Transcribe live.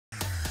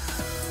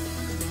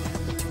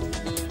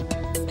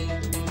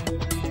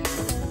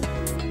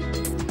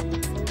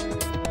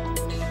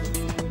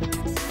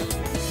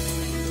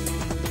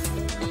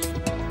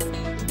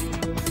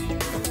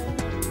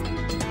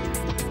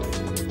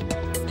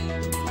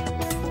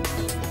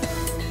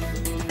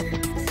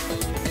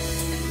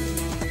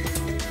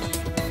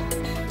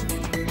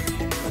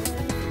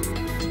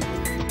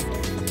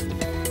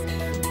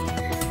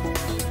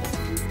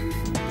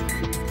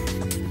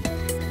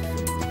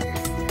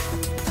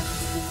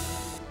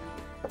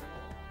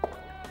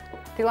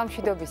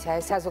დილამშვიდობისა,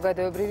 ეს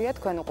საზოგადოებრივია,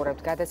 თქვენ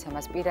უყურებთ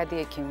გადაცემას პირადი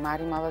ექიმი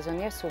მარი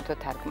მალაზონიას სურდო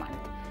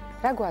თარგმანით.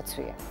 რა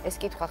გვაცვია? ეს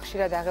კითხვა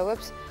ხშირად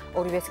აღელვებს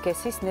ორივე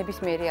სქესის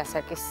ნებისმიერი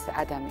ასაკის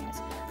ადამიანს.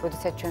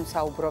 როდესაც ჩვენ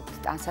საუბრობთ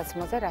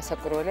ტანსაცმელზე,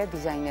 რასაკვირველია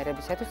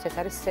დიზაინერებისათვის ეს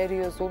არის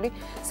სერიოზული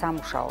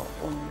სამუშაო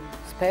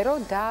სფერო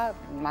და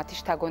მათი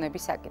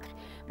შთაგონების საკითხი.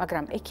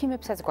 მაგრამ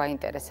ექიმებსაც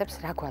გვაინტერესებს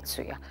რა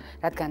გვაცვია,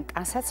 რადგან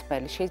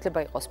ტანსაცმელი შეიძლება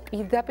იყოს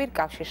პირდაპირ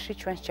კავშირში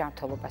ჩვენს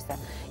ჯანმრთელობასთან,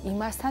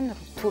 იმასთან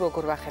თუ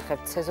როგორ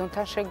ვახერხებთ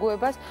სეზონთან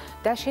შეგუებას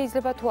და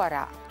შეიძლება თუ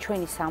არა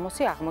ჩვენი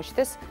სამოსი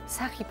აღმოჩნდეს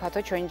სახიფათო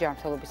ჩვენი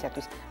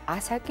ჯანმრთელობისათვის,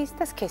 ასაკის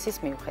და სქესის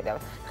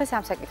მიუხედავად. დღეს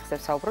ამ საკითხზე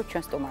ვსაუბრობ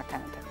ჩვენ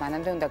სტუმართან ერთად.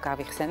 მანამდე უნდა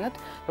გავიხსენოთ,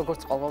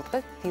 როგორც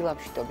ყოველდღეს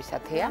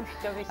დილამშვიდობისათეა,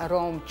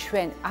 რომ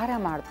ჩვენ არა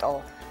მარტო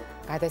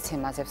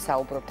გადაცემაზე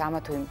ვსაუბრობთ ამა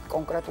თუ იმ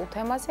კონკრეტულ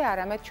თემაზე,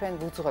 არამედ ჩვენ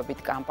ვუძღვებით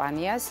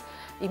კამპანიას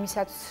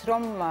იმისათვის,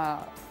 რომ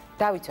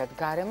დავიცვათ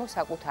გარემო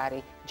საკუთარი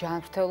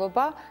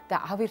ჯანმრთელობა და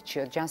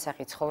ავირჩიოთ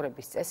ჯანსაღი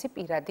ცხოვრების წესი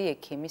პირადი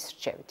ექიმის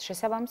რჩევით.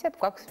 შესაბამისად,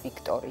 გვაქვს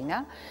ვიქტორინა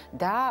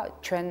და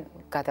ჩვენ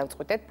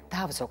გადავწყვიტეთ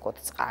დავზოგოთ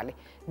წყალი.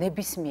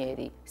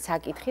 ნებისმიერი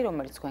საკითხი,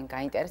 რომელიც თქვენ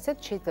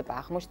გაინტერესებთ, შეიძლება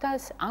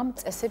აღმოჩნდეს ამ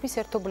წესების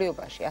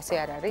ერთობლიობაში, ასე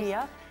არ არის?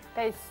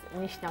 და ეს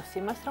ნიშნავს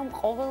იმას, რომ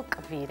ყოველ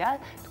კვირა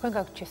თქვენ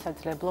გაქვთ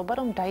შესაძლებლობა,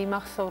 რომ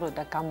დაიმახსოვროთ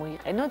და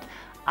გამოიყენოთ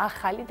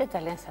ახალი და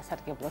ძალიან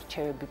სასარგებლო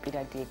რჩევები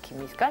პირადი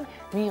ექიმისგან,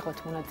 მიიღოთ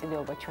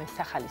მონაწილეობა ჩვენ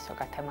სახალისო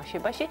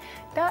გათამაშებაში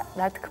და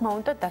რა თქმა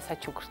უნდა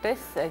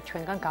დასაჩუქრდეს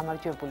ჩვენგან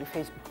გამარჯვებული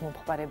Facebook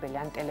მომხმარებელი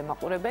ან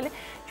ტელემაყურებელი.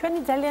 ჩვენი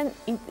ძალიან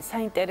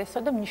საინტერესო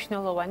და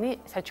მნიშვნელოვანი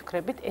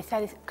საჩუქრებით ეს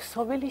არის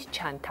ქსოვილის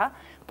ჩანთა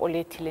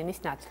პოლიეთილენის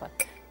ნაცვლად.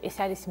 ეს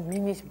არის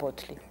მინის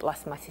ბოთლი,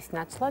 პლასმასის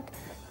ნაცვლად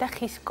და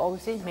ხის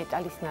კოვზი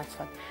მეტალის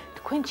ნაცვლად.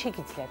 თქვენ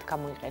შეგიძლიათ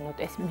გამოიყენოთ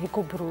ეს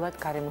მეგობრულად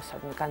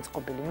გარემოსადმი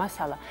განწყობილი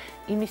მასალა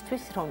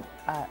იმისთვის, რომ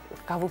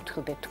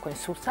გავუფრთხილდეთ თქვენ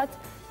სურსათს,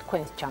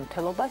 თქვენს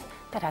ჯანმრთელობას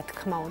და რა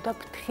თქმა უნდა,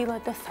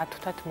 ფრთხილად და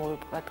სათუთად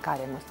მოვეპყრათ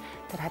გარემოს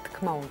და რა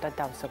თქმა უნდა,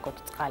 დავზოგოთ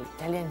წყალი.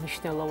 ძალიან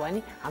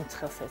მნიშვნელოვანი ამ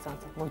ცხელ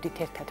სეზონზე. მოდით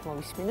ერთად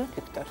მოვისმინოთ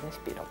ვიქტორინის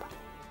პირობა.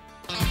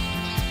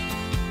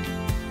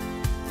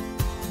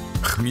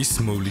 ხმის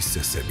მოვლის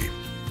წესები.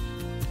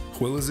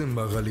 ყველაზე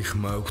მაღალი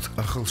ხმა აქვთ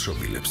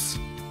ახალშობილებს.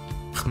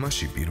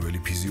 ხმაში პირველი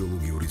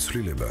ფიზიოლოგიური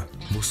ცვლილება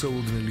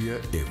მოსალოდნელია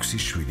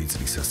 6-7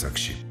 წლის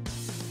ასაკში.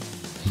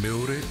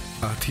 მეორე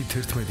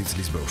 10-11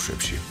 წლის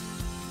ბავშვებში.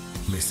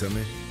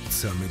 მესამე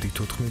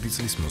 13-14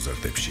 წლის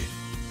მოზარდებში.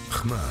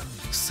 ხმა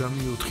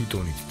 3-4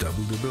 ტონით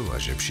დაბლდება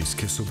ვაჟებში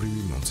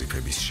სქესობრივი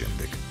მომწიფების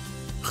შემდეგ.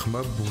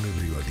 ხმა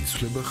ბუნებრივად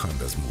იცვლება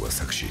ხანდაზმულ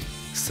ასაკში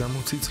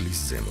 60 წლის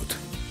ზემოთ.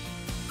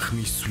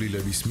 ხმის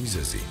ცვლილების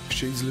მიზეზი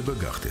შეიძლება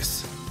გახდეს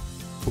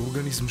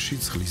ორგანიზმში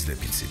წყლის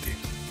დეფიციტი,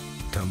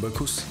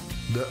 თამბაქოს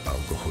და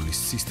ალკოჰოლის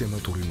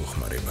სისტემატური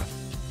მოხმარება,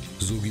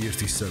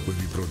 ზოგიერთი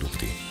საკვები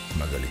პროდუქტი,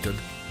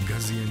 მაგალითად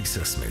გაზიანი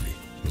სასმელი,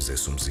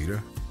 მზესუმზირა,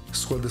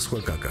 სხვადასხვა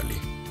კაკალი,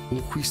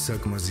 უხვის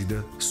საკმაზი და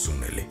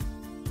სუნელი.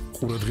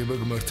 ყურადღება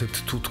გმართებთ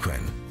თუ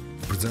თქვენ,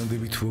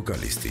 ბრძანდებით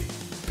ვოკალისტი,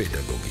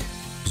 პედაგოგი,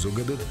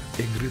 ზოგადად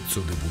ეგრეთ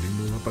წოდებული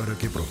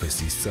მოლაპარაკე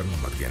პროფესიის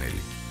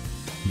წარმომადგენელი.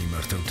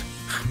 მიმართავთ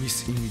ხმის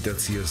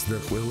იმიტაციას და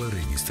ყველა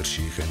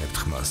რეგისტრში იყენებთ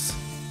ხმას.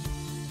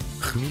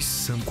 ხმის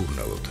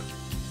სამკურნალოდ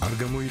არ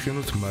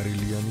გამოიყენოთ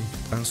მარილიანი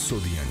ან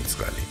სოდიანი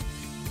წყალი.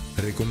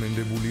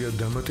 რეკომენდებულია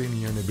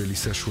დამატენიანებელი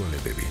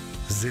საშუალებები,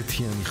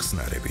 ზეთიანი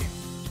ხსნარები.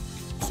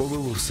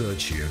 ყოველ 2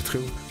 საათში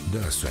ერთხელ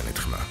დაასვენეთ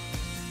ხმა.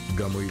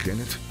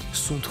 გამოიყენეთ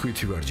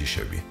სუნთქვითი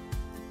ვარჯიშები.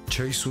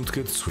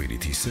 ჩაისუნთქეთ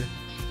ცხვირით ისე,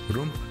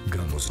 რომ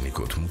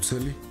გამოზნიქოთ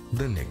მუცელი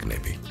და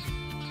ნეკნები.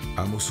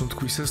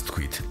 ამოსუნთქვისას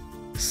თქვით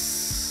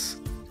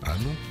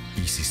ანუ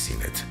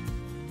ისისინეთ.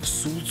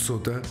 სულ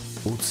ცოტა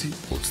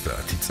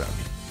 20-30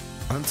 წამი.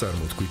 ან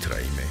წარმოთქვით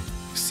რაიმე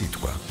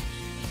სიტყვა.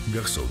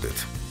 გახსოვდეთ,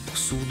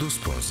 სურდოს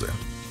ფონზე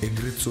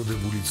ეგრეთ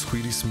წოდებული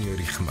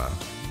ცხვირისმიერი ხმა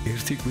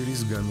ერთი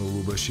კვირის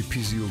განმავლობაში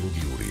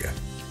ფიზიოლოგიურია,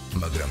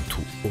 მაგრამ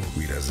თუ 2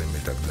 კვირაზე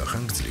მეტად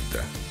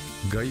გახანგრძლივდა,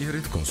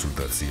 გაიარეთ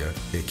კონსულტაცია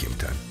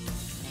ექიმთან.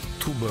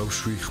 თუ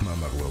ბავშვი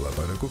ხმამაღლა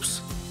ლაპარაკობს,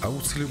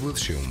 აუცილებლად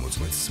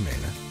შეუმოწმეთ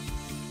სმენა.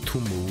 თუ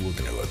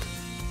მოულოდნელად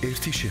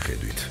ერთი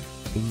შეხედვით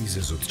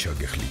უმიზეზოდ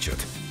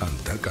ჩაგეხლიჩათ ან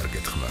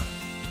დაკარგეთ ხმა,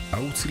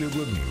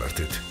 აუცილებლად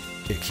მიმართეთ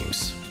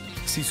ექიმს.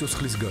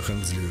 სიცოცხლის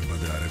გახანგრძლივება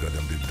და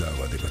არაგადამდებ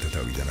დაავადებათა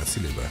თავიდან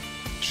აცილება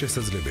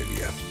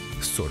შესაძლებელია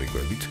სწორი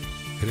კვებით,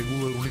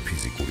 რეგულარული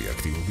ფიზიკური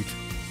აქტივობით,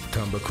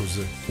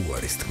 თამბაქოზე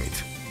უარის თქმით.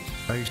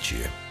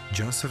 აირჩიე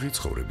ჯანსაღი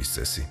ცხოვრების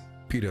წესი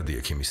პირადი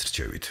ექიმის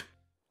რჩევით.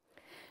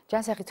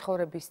 ჯანსაღი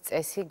ცხოვრების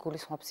წესი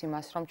გულისხმობს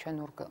იმას, რომ ჩვენ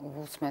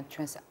ვუსმენთ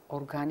ჩვენს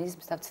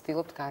ორგანიზმს და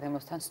ვცდილობთ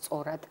გარემოსთან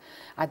სწორად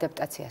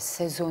ადაპტაციას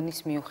სეზონის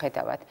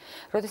მიუხედავად.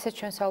 როდესაც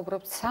ჩვენ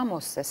საუბრობთ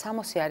სამოსზე,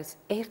 სამოსი არის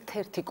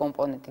ერთ-ერთი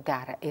კომპონენტი და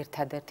არა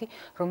ერთადერთი,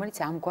 რომელიც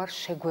ამგვარ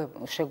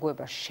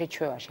შეგუებაში,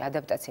 შეჩვევაში,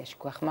 ადაპტაციაში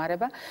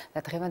გვეხმარება და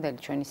დღევანდელი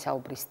ჩვენი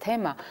საუბრის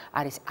თემა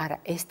არის არა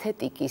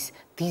ესთეტიკის,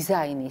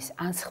 დიზაინის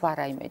ან სხვა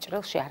რაიმე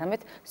ჭრილში,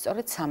 არამედ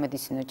სწორედ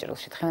სამედიცინო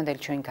ჭრილში. დღევანდელი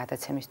ჩვენი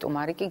გადაცემის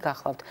სტუმარი კი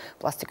გახლავთ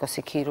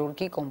პლასტიკოსი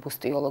ქირურგი,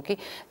 კომბუსტიოლოგი,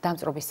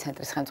 დამწრობის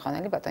ცენტრის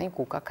ხელმძღვანელი ბატონი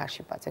გუგა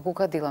ქაშიბაძე.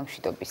 გუგა,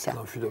 დილამშვიდობისა.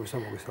 დილამშვიდობისა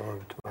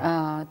მოგესალმებით.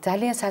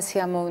 ძალიან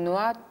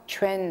სასიამოვნოა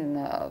ჩვენ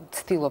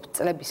ვცდილობთ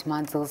წლების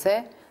მანძილზე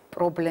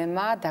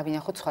პრობლემა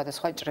დავინახოთ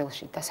სხვადასხვა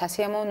ჭრილში და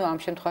სასიამოვნოა ამ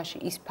შემთხვევაში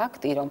ის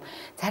ფაქტი, რომ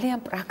ძალიან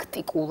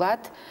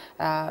პრაქტიკულად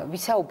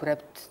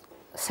ვისაუბრებთ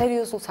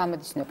სერიოზულ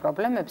სამედიცინო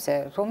პრობლემებზე,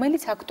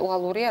 რომელიც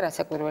აქტუალურია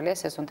რასაკვირველია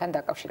სეზონთან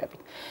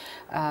დაკავშირებით.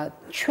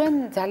 ჩვენ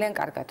ძალიან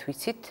კარგად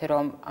ვიცით,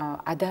 რომ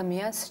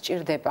ადამიანს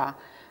სჭირდება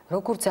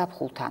როგორც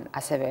ზაფხულთან,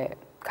 ასევე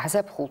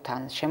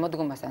გაზაფხულთან,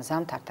 შემოდგომასთან,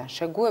 ზამთართან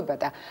შეგუება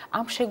და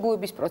ამ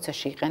შეგუების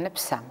პროცესში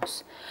იყენებს სამოს.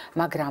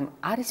 მაგრამ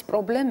არის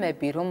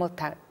პრობლემები,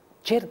 რომელთა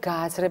ჯერ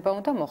გააზრება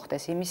უნდა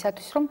მოხდეს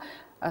იმისათვის, რომ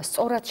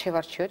სწორად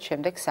შევარჩიოთ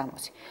შემდეგ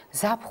სამოსი.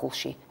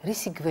 ზაფხულში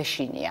რისი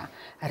გვეშინია?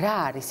 რა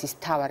არის ის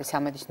მთავარი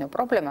სამედიცინო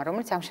პრობლემა,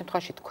 რომელიც ამ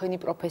შემთხვევაში თქვენი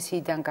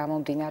პროფესიიდან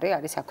გამომდინარე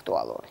არის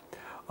აქტუალური?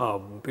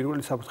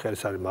 პირველი საფრთხე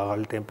არის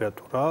მაღალი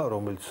ტემპერატურა,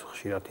 რომელიც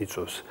ხშირად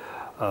იწვევს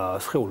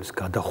სხეულის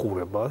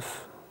გადახურებას.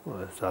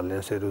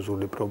 ძალიან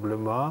სერიოზული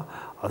პრობლემაა,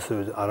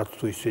 ასევე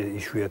არათუ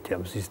იშვიათია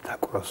მზის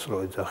დაკვრას რო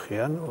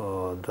ეძახიან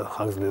და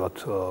ხანგრძლივად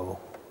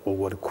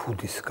ოღონდ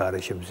ქუდის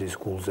გარეშე მზის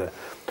გულზე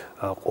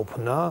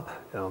ყოფნა,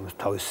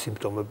 თავის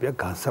სიმპტომებია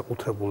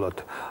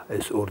განსაკუთრებულად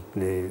ეს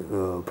ორდნი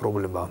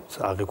პრობლემა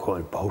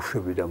აღიქვამენ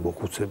ბავშვები და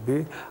მოხუცები,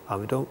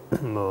 ამიტომ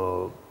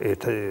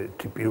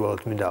ერთ-ერთი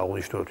პირველად მინდა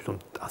აღვნიშნო, რომ თვითონ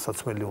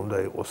ტანსაცმელი უნდა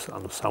იყოს,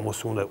 ანუ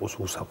სამოსი უნდა იყოს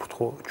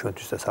უსაფრთხო,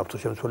 ჩვენთვის და საფრთხე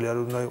შემცველი არ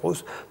უნდა იყოს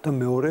და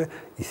მეორე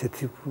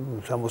ისეთი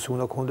სამოსი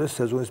უნდა გქონდეს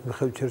სეზონის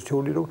მიხედვით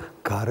შერჩეული, რომ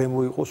გარემო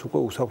იყოს უკვე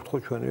უსაფრთხო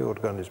ჩვენი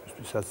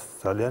ორგანიზმისთვის, რაც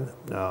ძალიან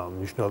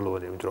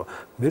მნიშვნელოვანია, იმიტომ რომ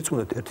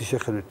მერწმუნეთ ერთი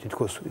შეხედვით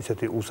თითქოს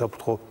ისეთი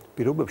უსაფრთხო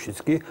პირობებშიც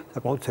კი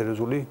საკმაოდ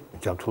სერიოზული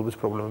ჯანმრთელობის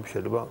პრობლემები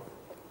შეიძლება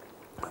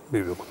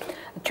მივიღოთ.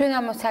 ჩვენ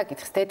ამ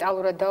საკითხს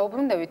დეტალურად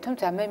დაუბრუნდებით,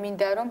 თუმცა მე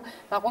მინდა რომ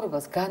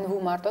მაყურებელს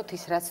განვუმარტოთ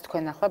ის, რაც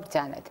თქვენ ახლა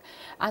ბრძანეთ.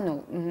 ანუ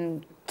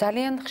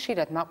ძალიან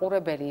ხშირად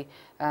მაყურებელი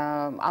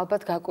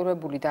ალბათ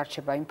გაკვირვებული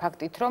დარჩება იმ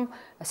ფაქტით, რომ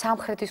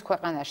სამხრეთის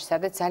ქვეყანაში,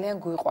 სადაც ძალიან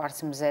გვიყვარს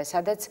მზე,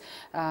 სადაც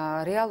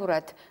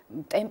რეალურად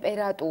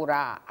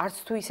ტემპერატურა არც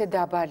თუ ისე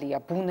დაბალია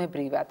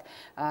ბუნებრივად,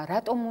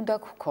 რატომ უნდა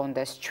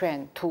გქონდეს ჩვენ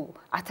თუ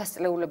 1000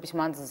 წლეულების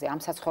მანძილზე ამ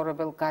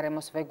საცხოვრებელ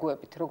გარემოს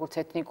ვეგუებით, როგორც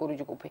ეთნიკური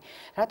ჯგუფი,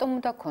 რატომ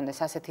უნდა გქონდეს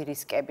ასეთი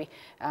რისკები,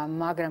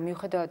 მაგრამ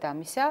მიუხედავად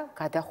ამისა,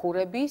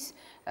 გადახურების,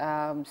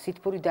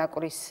 სითბური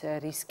დაკვრის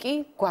რისკი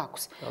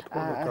გვაქვს.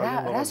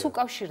 რას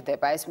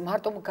უკავშირდება ეს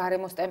მარტო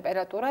გარემოს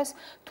ტემპერატურას,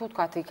 თუ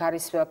თქვათ იქ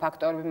არის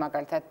ფაქტორები,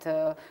 მაგალითად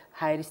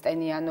ჰაერის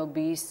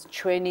ტენიანობის,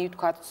 ჩვენი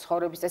თქვათ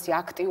ცხოვრების წესი,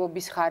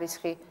 აქტივობის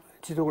ხარისხი?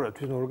 ციტოგრაფია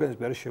თვითონ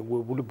ორგანიზმი არის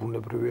შეგუებული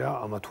ბუნებრივია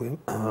ამა თუ იმ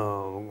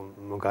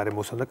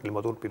გარემოსა და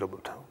კლიმატურ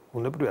პირობებთან.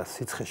 ბუნებრივია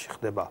სიცხეში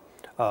ხდება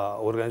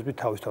ორგანიზმი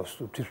თავის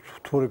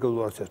თუ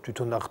რეგულარაციას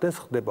თვითონ ახდენს,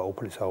 ხდება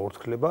უფლის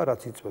აორთქლება,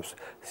 რაც იწვევს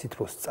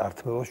სითბოს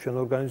წართმევას ჩვენ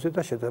ორგანიზმზე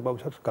და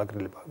შესაბამისად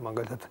გაგრილება.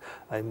 მაგალითად,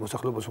 აი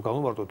მოსახლეობას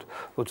უგავმოვარდოთ,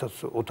 როდესაც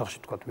ოთახში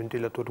თქვათ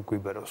ვენტილატორი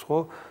გვიბერავს, ხო?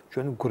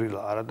 ჩვენ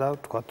გრილა არა და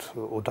თქვათ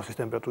ოთახის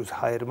ტემპერატურის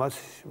ჰაერმაც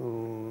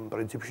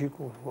პრინციპში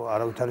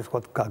არავითარი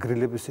თქვათ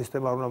გაგრილების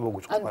სისტემა არ უნდა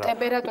მოგვიწყოს, მაგრამ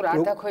ტემპერატურა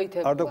არ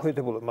დაქვეითებულა. არ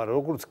დაქვეითებულა, მაგრამ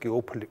როგორც კი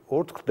უფლი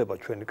ორთქლდება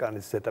ჩვენი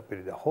კანის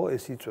ზედაპირიდან, ხო?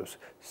 ეს იწვევს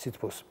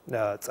სითბოს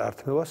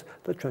წართმევას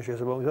და ჩვენ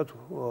შესაბამისად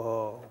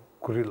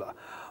გრილა,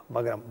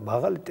 მაგრამ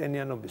მაღალი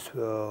ტენიანობის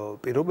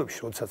პირობებში,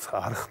 როდესაც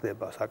არ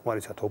ხდება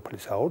საკმარისად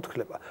ოფლის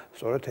აორთქლება,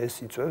 სწორედ ეს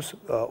იწვევს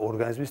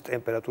ორგანიზმის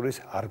ტემპერატურის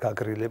არ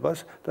გაგრილებას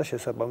და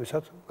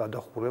შესაბამისად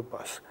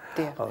გადახურებას.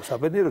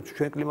 საბედნიეროდ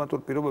ჩვენ კლიმატურ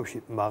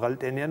პირობებში მაღალი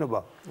ტენიანობა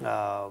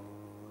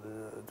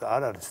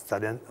არ არის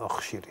ძალიან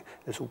ხშირი.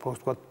 ეს უფრო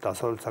თქვათ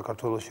დასავლეთ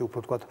საქართველოში უფრო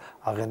თქვათ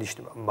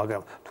აღენიშნება,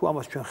 მაგრამ თუ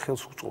ამას ჩვენ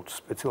ხელს უწყობთ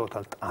სპეციალურად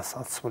ან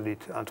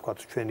ტანსაცმლით, ან თქვათ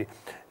ჩვენი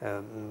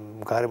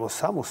გარემოს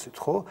სამოსით,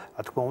 ხო?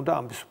 რა თქმა უნდა,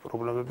 ამის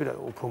პრობლემები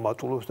უფრო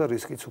მატულობს და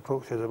რისკიც უფრო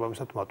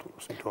შესაბამისად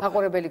მატულობს.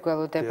 მაყურებელი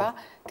გველოდება,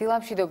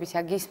 დილამშვიდობისა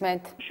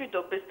გისმენთ.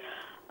 მშვიდობის.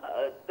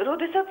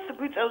 როდესაც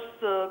გვიწევს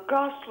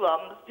გასვლა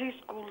მზის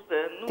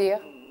გულზე,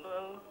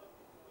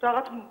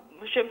 რაღაც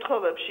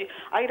შემთხვევებში,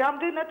 აი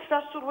რამდენად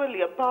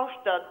სასურველია ბავშვს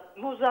და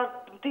მოზარდ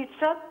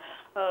მდიდრად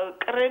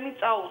კრემი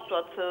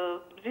წაუსვათ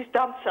მზის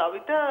დამცავი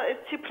და ეს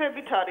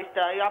ციფრებით არის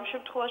და აი ამ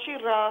შემთხვევაში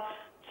რა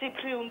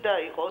ციფრი უნდა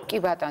იყოს? კი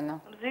ბატონო.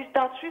 მზის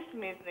დაცვის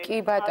მიზნით. კი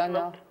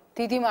ბატონო.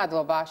 დიდი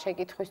მადლობა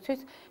შეკითხვისთვის.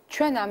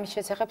 ჩვენ ამის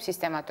შესახებ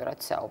სისტემატურად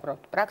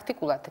საუბრობთ.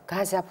 პრაქტიკულად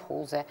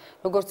გაზაფხულზე,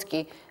 როგორც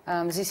კი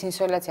მზის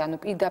ინსოლაცია, ანუ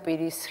პირდაპირ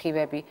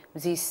სხივები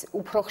მზის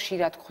უფრო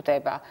ხშირად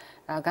გვხვდება,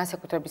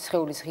 განსაკუთრებით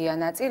სხეულის ღია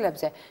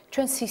ნაწილებზე,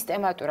 ჩვენ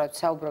სისტემატურად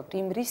საუბრობთ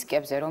იმ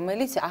რისკებზე,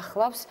 რომელიც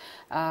ახლავს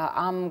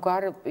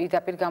ამგვარ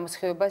პირდაპირ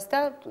გამოსხივებას და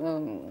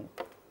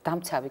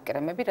დამცავი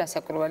კრემები,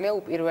 რასაკვირველია,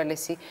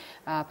 უპირველესი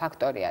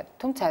ფაქტორია.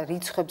 თუმცა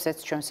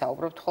რიცხვებზეც ჩვენ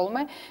საუბრობთ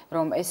ხოლმე,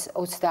 რომ ეს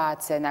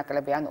 30-ზე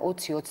ნაკლები, ან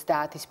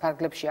 20-30-ის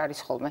ფარგლებში არის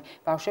ხოლმე.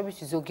 ბავშვების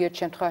ზოგიერთ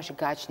შემთხვევაში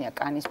გააჩნია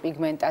კანის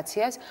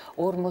პიგმენტაციას,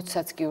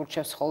 40-საც კი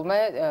ურჩევს ხოლმე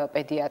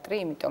პედიატრი,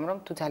 იმიტომ რომ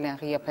თუ ძალიან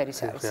ღია ფერის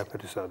არის. ღია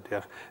ფერის არის,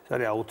 ეს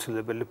არის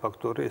აუცილებელი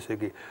ფაქტორი, ესე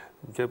იგი,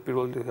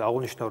 პირველ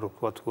აღნიშნავ, რომ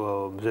თქვათ,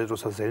 მზე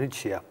როცა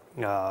ზენიტშია,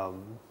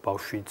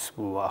 ბავშვიც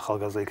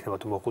ახალგაზრდა იქნება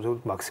თუ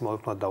მოხუცებულთ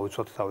მაქსიმალურად უნდა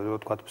დავიცვათ თავიდანვე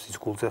თქვა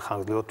ფიზიკულზე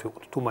ხანგრძლივად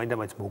ვიყოთ. თუ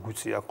მაინდა-მაინც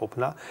მოგვიწია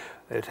ყოფნა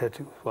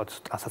ერთ-ერთი თქვა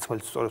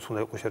ტანსაცმელი სწორედ უნდა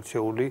იყოს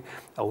შერჩეული,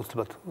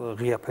 აუცილებლად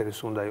ღია ფერის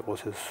უნდა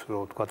იყოს ეს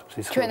რომ თქვა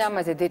ფიზიკული. ჩვენ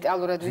ამაზე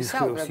დეტალურად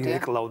ვისაუბრებთ.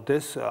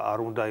 სირეკლავდეს, არ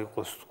უნდა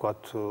იყოს თქვა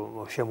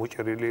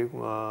შემოჭრილი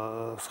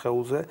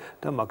სხეულზე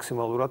და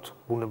მაქსიმალურად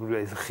ბუნებრივია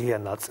ეს ღია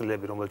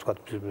ნაწილები, რომელიც თქვა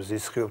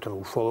მზის სხეულებთან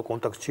უშუალო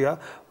კონტაქტშია,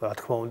 რა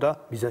თქმა უნდა,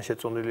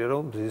 მიზანშეწონილია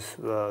რომ მზის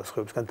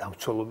სხეულებისგან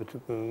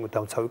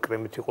დამცავი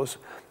კრემით იყოს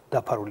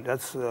დაფარული,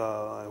 რაც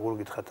როგორ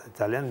გითხრათ,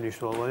 ძალიან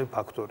მნიშვნელოვანი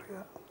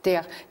ფაქტორია.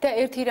 დიახ, და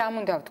ერთი რამ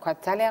უნდა ვთქვათ,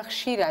 ძალიან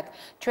ხშირად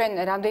ჩვენ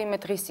რამდენიმე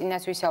დღის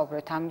წინაც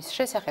ვისაუბრეთ ამის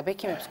შესახებ,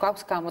 ექიმებს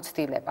გვაქვს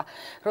გამოცდილება.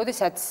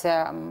 როდესაც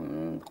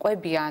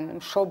ყვებიან,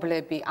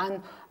 მშობლები ან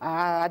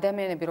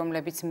ადამიანები,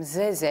 რომლებიც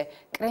მზეზე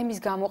კრემის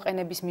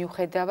გამოყენების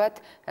მიუხედავად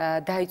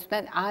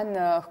დაიწვნენ ან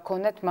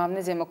ჰქონდათ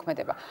მავნე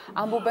ზემოქმედება.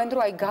 ამბობენ,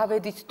 რომ აი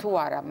გავედით თუ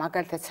არა,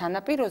 მაგალითად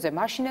სანაპიროზე,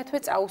 მაშინათვე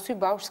წაუსვი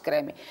ბავშვს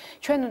კრემი.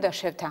 ჩვენ უნდა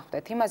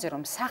შევთანხმდეთ იმაზე,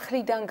 რომ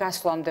სახლიდან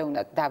გასვლამდე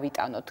უნდა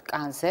დავიტანოთ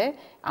კანზე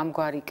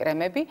ამგვარი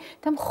კრემები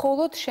და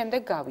მხოლოდ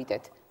შემდეგ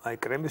გავიდეთ. აი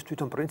კრემის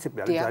თვითონ პრინციპი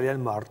არის ძალიან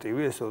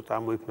მარტივი, ესე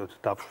წარმოიქმნოთ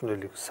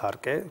დაფშვნილი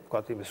სარკე,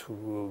 ვთქვათ იმის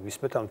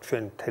ვისმეთ ამ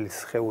ჩვენ მთელი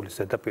სხეულის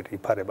ზედაპირი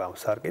იფარება ამ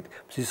სარკით,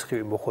 მზის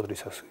სხივი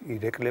მოხდრისას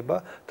ირეკლება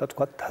და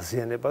ვთქვათ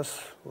დაზიანებას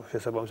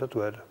შესაბამისად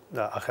ვერ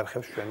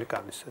ახერხებს ჩვენი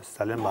კანის. ეს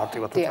ძალიან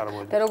მარტივად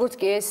წარმოიქმნება. და როგორც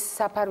კი ეს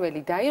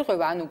საფარველი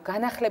დაირღვევა, ანუ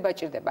განახლება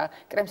ჭირდება,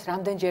 კრემს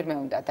რამდენჯერმე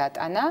უნდა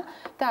დატანა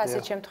და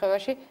ასეთ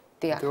შემთხვევაში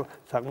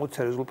საკმაოდ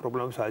სერიოზულ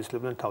პრობლემებს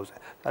აისლებდნენ თავზე.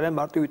 ძალიან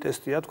მარტივი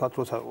ტესტია, თქვათ,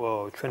 რომ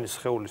ჩვენი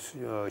სხეულის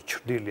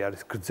ჩრდილი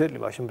არის გრძელი,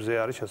 მაშინ მზე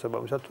არის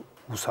შესაბამისად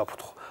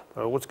უსაფრთხო.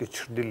 როგორც კი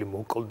ჩრდილი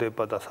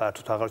მოკლდება და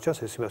საერთოდ აღარ ჩანს,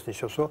 ეს იმას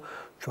ნიშნავს, რომ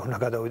ჩვენ უნდა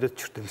გადავიდეთ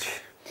ჩრდილში.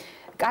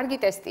 კარგი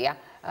ტესტია.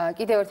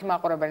 კიდევ ერთი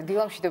მაყურებელი,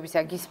 დილამშვიდობისა,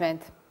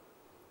 გისმენთ?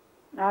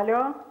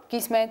 ალო?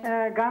 გისმენთ?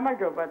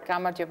 გამარჯობათ.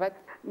 გამარჯობათ.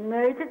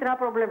 იცით რა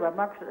პრობლემა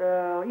მაქვს?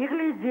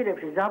 იღლის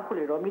ძირებში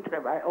ზაფხული რომ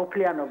იწყება,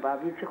 ოფლიანობა,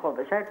 ვიცი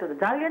ხოლმე, საერთოდ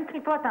ძალიან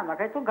თვითონ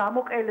ამაქვს, თუ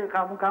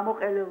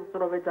გამოყელებს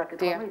რო ვეძახით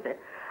ხოლმე ისე.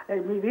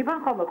 ვიბან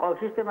ხოლმე ყოველ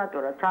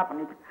სისტემატურად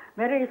ჩაპნით.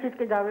 მე ისიც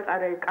კი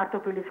დავიყარე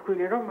კარტოფილის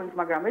ქვილი რომ,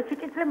 მაგრამ ეს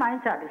სიკეთლე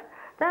მაინც არის.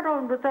 და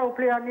რომ როცა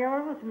ოფლიანია,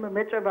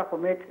 მეწება ხო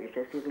მეტრის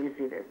ეს იღლის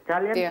ძირები.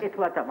 ძალიან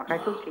თვითონ ამაქვს, აი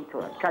თუ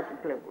თვითონ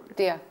ჩაწითლებული.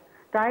 დიახ.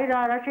 და აი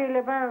რა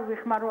შეიძლება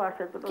ვიხმარო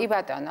ასე თუ. კი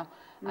ბატონო.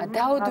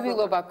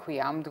 დაოდვილობა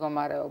ქვია ამ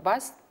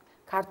მდგომარეობას.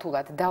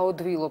 ქართულად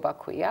დაოდვილობა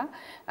ქვია,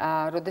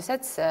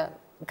 როდესაც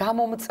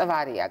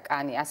გამომწვარია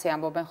კანი, ასე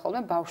ამბობენ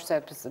ხოლმე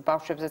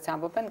ბავშვებზეც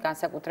ამბობენ,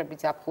 განსაკუთრებით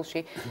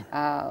ზაფხულში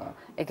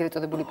ეგრეთ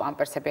წოდებული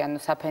პამპერსები, ანუ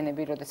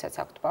საფენები, როდესაც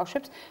აქვთ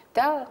ბავშვებს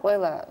და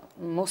ყველა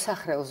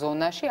მოსახრელ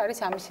ზონაში არის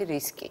ამისი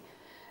რისკი.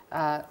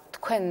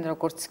 თქვენ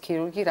როგორც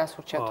ქირურგი რას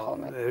ურჩევთ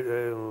ხოლმე?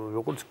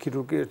 როგორც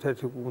ქირურგი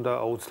ერთ-ერთი უნდა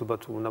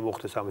აუცილებლად უნდა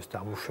მოხდეს ამის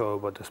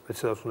დამუშავება და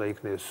სპეციალურად უნდა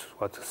იქნეს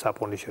ვთქვათ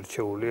საპონი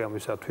შერჩეული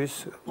ამისათვის,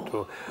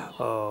 რომ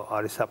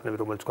არის საპონები,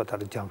 რომელიც ვთქვათ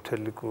არის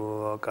ჯამთელი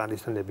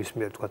კანის და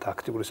ნებისმიერ ვთქვათ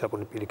აქტიური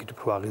საპონი პირიქით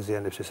უფრო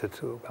აღიზიანებს ესეთ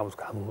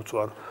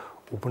გამოწვარ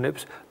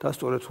უბნებს და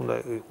სწორედ უნდა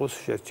იყოს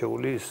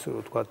შერჩეული ის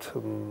ვთქვათ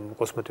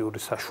კოსმეტიკური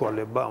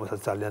საშუალება, ამასაც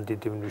ძალიან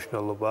დიდი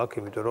მნიშვნელობა აქვს,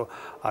 იმიტომ რომ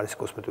არის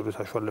კოსმეტიკური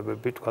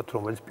საშუალებები, ვთქვათ,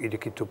 რომელიც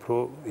პირიქით უფრო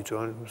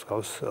იწვევენ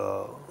მსგავს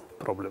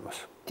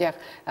პრობლემას. დიახ,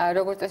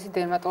 როგორც წესი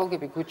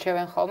დერმატოლოგები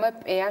გვირჩევენ ხოლმე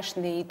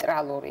pH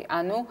ნეიტრალური,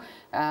 ანუ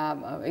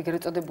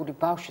ეგრეთ წოდებული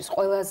ბავშვის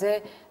ყველაზე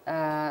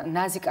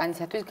ნაზი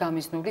კანისათვის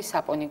გამიზნული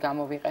საპონი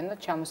გამოვიყენოთ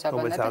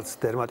ჩამოსაბანად. რომელიც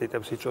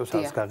დერმატიტებს იწვევს,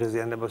 არც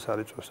გაღიზიანებას არ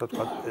იწვევს, და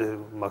თქვა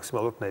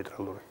მაქსიმალურად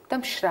ნეიტრალური. და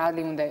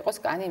მშრალი უნდა იყოს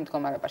კანი იმ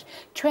მდგომარეობაში.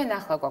 ჩვენ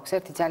ახლა გვაქვს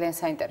ერთი ძალიან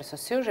საინტერესო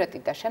სიუჟეტი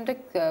და შემდეგ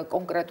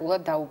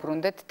კონკრეტულად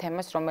დაუბრუნდეთ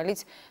თემას, რომელიც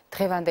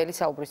დღევანდელი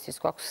საუბრისთვის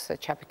გვაქვს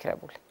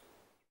ჩაფიქრებული.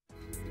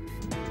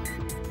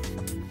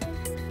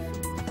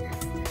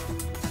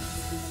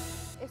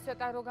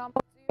 ცოტა რო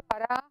გამოვწიო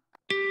არა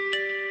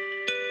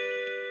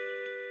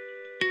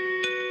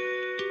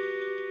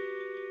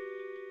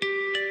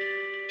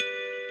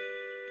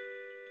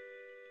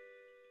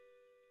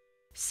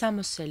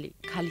სამოსელი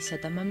ქალისა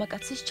და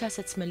მამაკაცის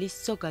ჩასაცმელის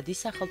ზოგადი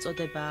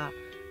სახელწოდებაა.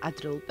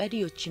 ადრეულ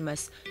პერიოდში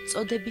მას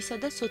წოდებისა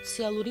და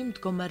სოციალური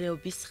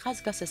მდგომარეობის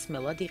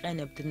ხაზგასასმელად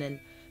იყენებდნენ.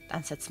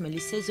 ტანსაცმელი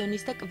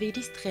სეზონის და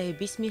კვირის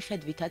დღეების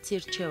მიხედვითაც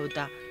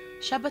ირჩეოდა.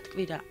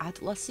 შაბათ-კვირა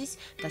ატლასის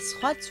და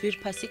სხვა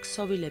ძვირფასი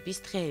ქსოვილების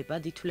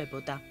დღეებად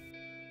ითვლებოდა.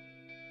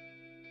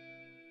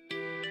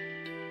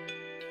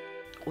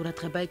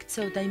 ყურადღება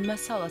ექცეოდა იმ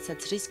მასალასაც,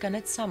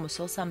 რისგანაც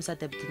სამოსელს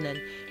ამზადებდნენ.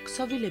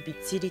 ქსოვილები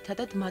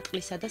ძირითადად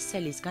მატყლისა და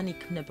სელისგან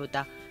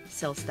იქმნებოდა.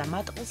 სელს და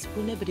მატყლს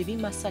ბუნებრივი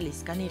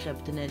მასალისგან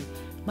იღებდნენ.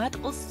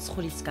 მატყლს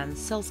ცხვრისგან,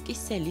 სელს კი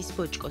სელის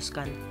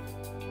ბოჭკოსგან.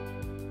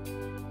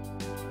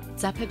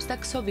 ძაფებს და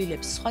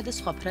ქსოვილებს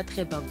სხვადასხვაფრად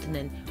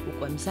ღებავდნენ,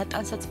 უკვე მზა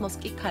ტანსაცმელს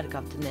კი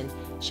ქარგავდნენ.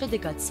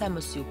 შედეგად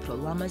სამოსი უფრო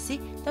ლამაზი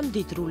და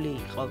მდიდრული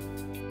იყო.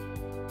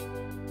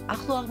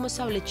 ახლო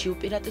აღმოსავლეთში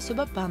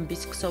უპირატესობა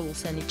ბამბის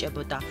ქსოვილს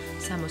ენიჭებოდა.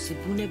 სამოსი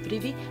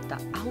ბუნებრივი და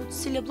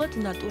აუცილებლად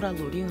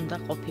ნატურალური უნდა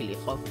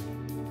ყოფილიყო.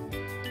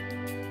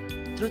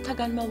 დროთა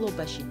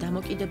განმავლობაში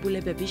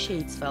დამოკიდებულებები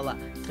შეიცვალა.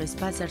 დღეს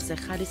ბაზარზე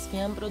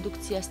ხარისხიან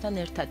პროდუქციასთან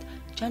ერთად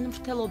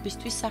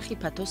ჯანმრთელობისთვის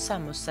სახიფათო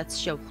სამოსსაც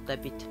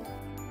შევხვდებით.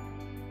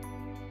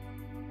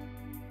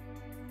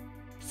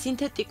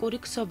 სინთეტიკური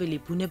ქსოვილი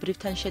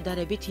ბუნებრივთან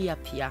შედარებით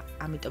იაფია,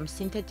 ამიტომ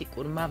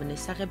სინთეტიკურ მავნე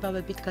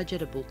საღებავებით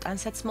გაჯერებულ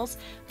ტანსაცმელს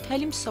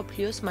მთელი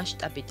მსოფლიოს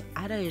მასშტაბით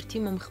არაერთი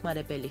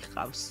მომხმარებელი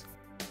ჰყავს.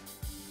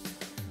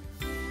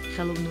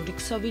 ხელოვნური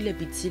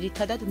ქსოვილები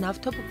ძირითადად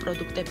ნავთობ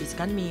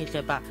პროდუქტებისგან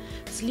მიიღება,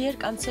 ძლიერ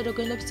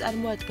კანცეროგენებს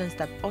წარმოადგენს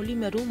და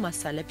პოლიმერულ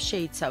მასალებს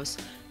შეიცავს.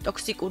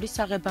 ტოქსიკური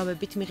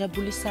საღებავებით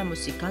მიღებული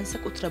სამოსი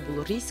განსაკუთრებულ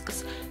რისკს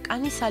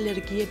კანის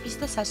ალერგიების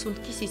და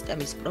სასუნთქი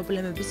სისტემის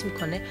პრობლემების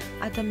მქონე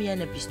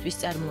ადამიანებისთვის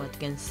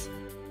წარმოადგენს.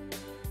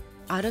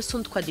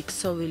 არასუნთქვადი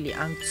ქსოვილი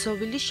ან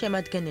ქსოვილის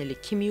შემადგენელი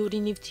ქიმიური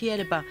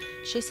ნივთიერება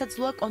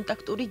შესაძლოა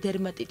კონტაქტური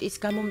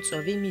დერმატიტის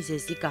გამომწვევი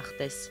მიზეზი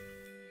გახდეს.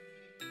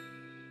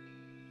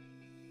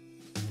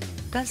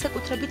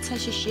 განსაკუთრებით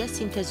საშიშია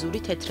სინთეზური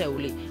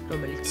თეთრეული,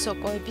 რომელიც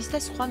სოკოების და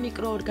სხვა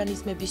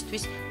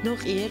მიკროორგანიზმებისთვის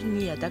ნოყიერ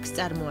ნიადაგს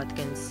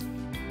წარმოადგენს.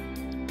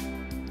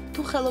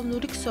 თუ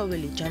ხელოვნური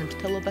ქსოვილი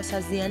ჯანმრთელობას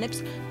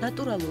აზიანებს,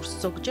 ნატურალურს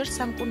ზოგჯერ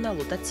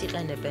სამკურნალოდაც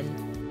იყენებენ.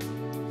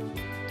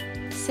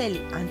 სელი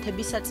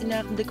ანთების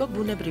საწინააღმდეგო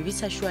ბუნებრივი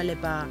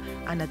საშუალებაა,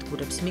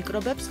 ანადგურებს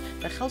მიკრობებს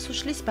და ხელს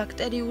უშლის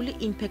ბაქტერიული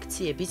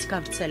ინფექციების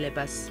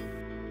გავრცელებას.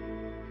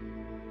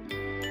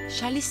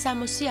 შალის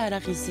სამოსი არ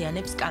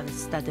აღიზიანებს კანს,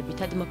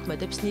 დადებითად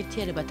მოქმედებს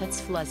ნივთიერებათა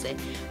ცვლაზე.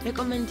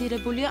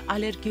 რეკომენდირებულია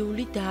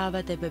ალერგიული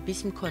დაავადებების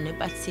მქონე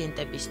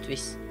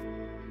პაციენტებისთვის.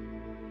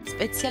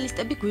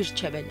 სპეციალისტები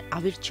გვირჩევენ,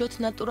 ავირჩიოთ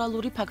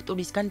ნატურალური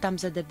ფაქტორისგან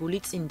დამზადებული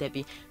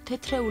წინდები,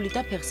 თეთრეული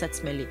და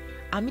ფეხსაცმელი.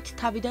 ამით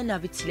თავიდან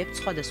ავიცილებთ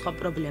სხვადასხვა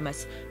პრობლემას,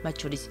 მათ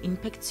შორის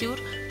ინფექციურ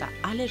და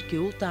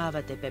ალერგიულ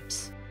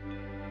დაავადებებს.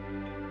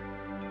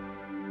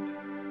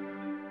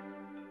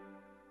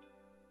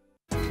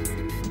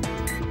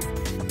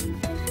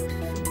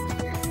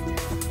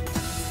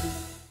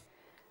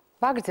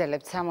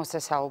 ვაგრძელებთ სამოსზე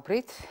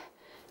საუბრით.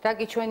 რა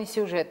კი ჩვენი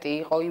სიუჟეტი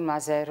იყო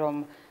იმაზე, რომ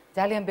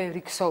ძალიან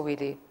ბევრი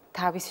ქსოვილი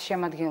თავის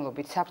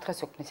შემადგენლობით საფრთხეს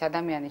უქმნის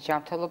ადამიანის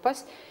ჯანმრთელობას,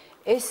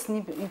 ეს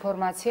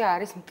ინფორმაცია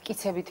არის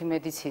მტკიცებითი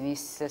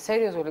მედიცინის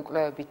სერიოზული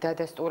კვლევებით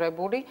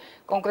დადასტურებული,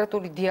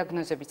 კონკრეტული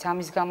დიაგნოზებიც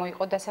ამის გამო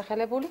იყო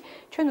დასახელებული.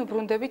 ჩვენ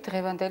უბრუნდებით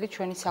დღევანდელი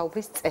ჩვენი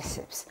საუბრის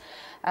წესებს.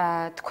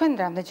 თქვენ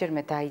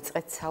რამდენჯერმე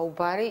დაიწყეთ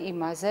საუბარი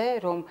იმაზე,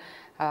 რომ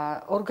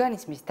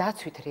ორგანიზმის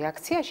დაცვით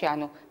რეაქციაში,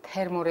 ანუ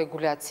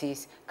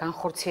თერმორეგულაციის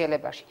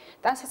განხორციელებაში,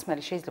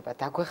 ტანსაცმელი შეიძლება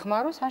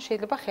დაგვეხმაროს, ან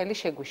შეიძლება ხელი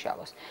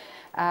შეგვიშალოს.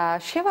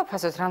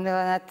 შევაფასოთ,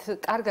 რამდენად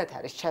კარგად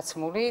არის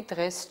ჩაცმული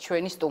დღეს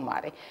ჩვენი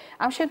სტუმარი.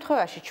 ამ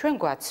შემთხვევაში ჩვენ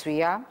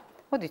გვაცვია,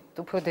 მოდით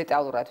უფრო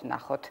დეტალურად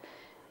ვნახოთ,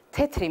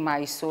 თეთრი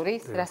მაისური,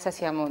 რასაც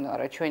ამოვნოა,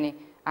 რომ ჩვენი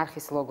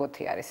არხის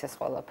ლოგოთი არის ეს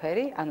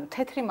ყველაფერი, ანუ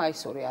თეთრი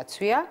მაისური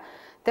აცვია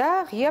და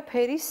ღია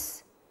ფერის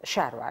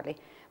შარვალი.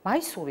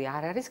 მაისური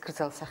არ არის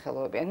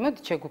გრძელსახელოებიანი.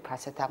 მოდით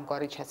შეგვიფასეთ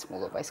ამგვარი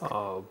ჩაცმულობა ეს.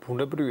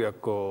 ბუნებრივია,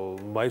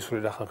 მაისური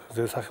რახან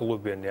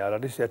გრძელსახელოებიანი არ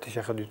არის. ერთი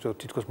შეხედვით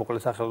თითქოს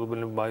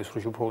მოკლესახელოებიანი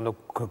მაისურში უფრო უნდა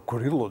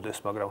გრილოდეს,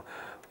 მაგრამ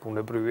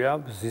ბუნებრივია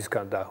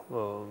მზისგან და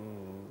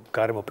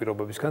გარემო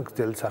პირობებისგან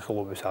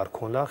გრძელსახელოების არ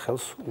ქონდა,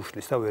 ხელს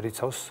უშლის და ვერ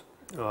იცავს.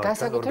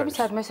 განსაკუთრებით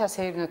სადმე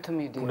სასეირნოდ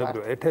მივდივართ.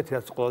 ბუნებრივია, ერთ-ერთი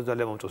რაც ყველაზე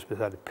ძალიან მომწონს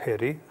ეს არის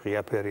ფერი,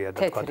 ღია ფერია და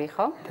თქვა. თეთრი,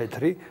 ხო?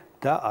 თეთრი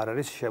და არ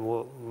არის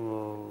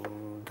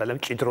ძალიან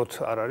მჭიდროდ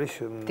არ არის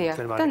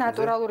ჩვენ მარკაზე. და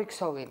ნატურალური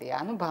ქსოვილია,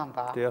 ანუ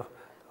ბამბა. დიახ.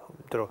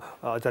 იმიტომ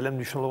ძალიან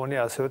მნიშვნელოვანია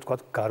ასევე თქვა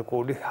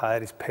გარკვეული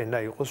ჰაერის ფენა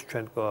იყოს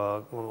ჩვენ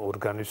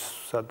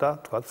ორგანიზმსა და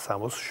თქვა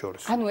სამოს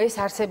შორის. ანუ ეს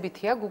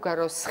არსებითია გუგა,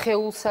 რომ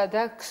სხეულსა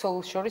და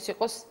ქსოვილს შორის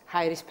იყოს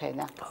ჰაერის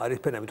ფენა. ჰაერის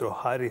ფენა, იმიტომ რომ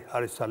ჰაერი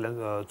არის ძალიან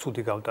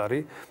ცუდი გამტარი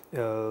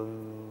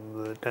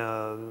და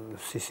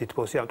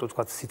სითბოსი, ამიტომ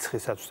თქვა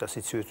სიცხესაც და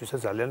სიცივეცისა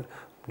ძალიან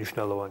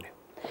მნიშვნელოვანია.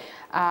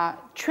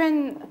 ჩვენ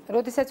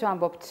როდესაც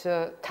ვამბობთ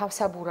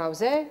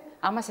თავსაბურავზე,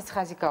 ამასაც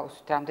ხაზი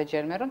გავუსვით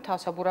რამდენჯერმე, რომ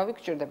თავსაბურავი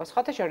გჭირდება.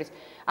 სხვათა შორის,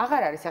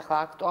 აღარ არის ახლა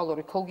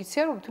აქტუალური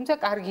ქოლგიციერული, თუმცა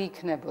კარგი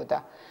იქნებოდა.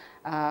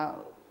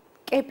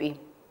 კეპი,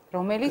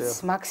 რომელიც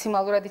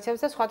მაქსიმალურად იცავს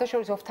და სხვათა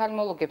შორის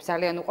ოფთალმოლოგებს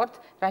ძალიან უყვართ,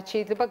 რაც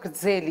შეიძლება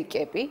გრძელი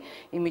კეპი,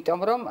 იმიტომ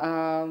რომ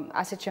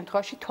ასეთ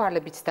შემთხვევაში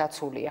თვალებიც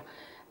დაცულია.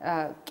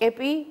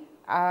 კეპი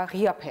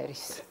ღია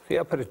ფერის.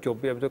 ღია ფერის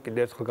ჯობია, ამიტომ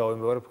კიდევ ერთხელ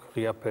გავიმეორებ,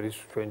 ღია ფერის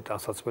ჩვენი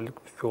ტანსაცმელი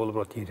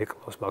ჩვეულებრივად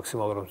ირეკლავს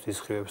მაქსიმალურად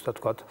სისხლივებს და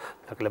თქვა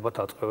ნაკლებად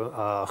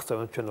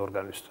აღწევენ ჩვენ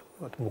ორგანიზმს.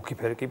 მუქი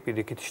ფერი კი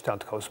პირიქით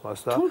შთანთქავს მას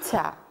და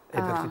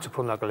ეფექტიც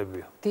უფრო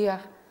ნაკლებია.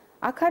 დიახ.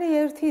 აქ არის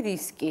ერთი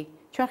რისკი.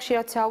 ჩვენ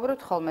ხშირად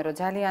საუბრობთ ხოლმე, რომ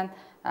ძალიან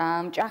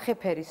მჭახე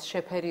ფერის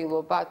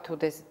შეფერილობა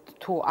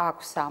თუ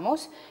აქვს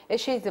სამოს, ეს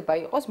შეიძლება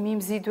იყოს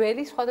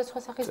მიმზიდველი სხვადასხვა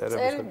სახის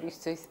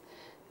მწერებისთვის.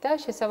 და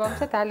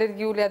შესაბამისად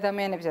ალერგიული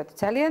ადამიანებისათვის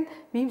ძალიან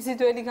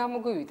მიმზიდველი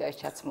გამოგვივიდა ეს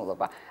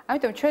ჩაცმულობა.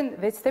 ამიტომ ჩვენ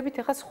ვეცდებით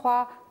ახლა სხვა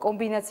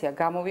კომბინაცია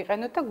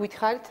გამოვიყენოთ და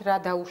გითხარით რა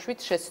დაუშვით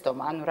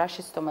შეცდომა, ანუ რა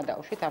შეცდომა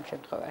დაუშვით ამ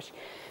შემთხვევაში.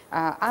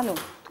 ანუ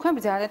თქვენ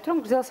ბრძანეთ რომ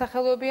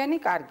გრძელსახელოებიანი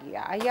კარგია.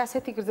 აი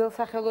ასეთი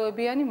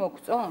გრძელსახელოებიანი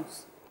მოგწონს?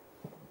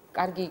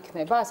 კარგი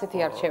იქნება ასეთი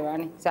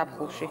არჩევანი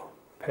ზაფხულში.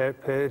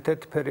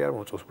 ერთ ფერი არ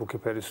მოწევს მუქი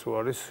ფერის რო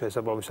არის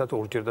შესაბამისად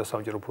ორჯერ და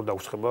სამჯერ უფრო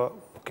დაგვსხება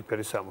მუქი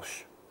ფერის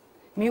სამოსში.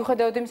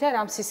 მიუხედავად იმისა,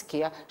 რამ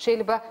სისქეა,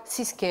 შეიძლება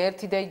სისქე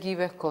ერთი და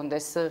იგივე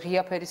ჰქონდეს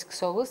ღია ფერის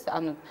ქსოვილს,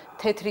 ანუ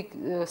თეთრი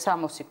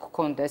სამოსი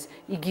ჰქონდეს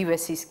იგივე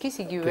სისქის,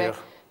 იგივე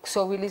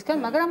ქსოვილისგან,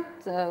 მაგრამ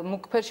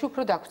მუქ ფერში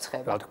უფრო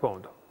დაგვსხება. რა თქმა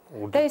უნდა.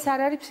 და ეს არ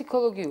არის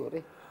ფსიქოლოგიური.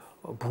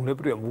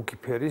 ბუნებრივია მუქი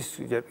ფერის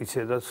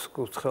ისედაც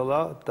ცხელა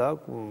და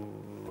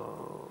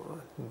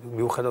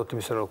მიუხედავად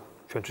იმისა, რომ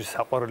ჩვენთვის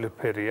საყვარელი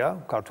ფერია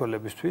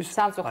ქართველებისთვის,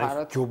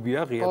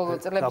 ჯობია ღია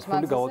ფერი,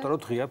 დაფული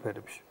გავატაროთ ღია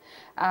ფერებში.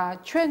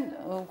 ჩვენ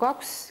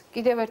გვაქვს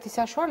კიდევ ერთი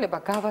საშუალება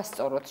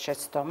გავასწოროთ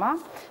შეცდომა.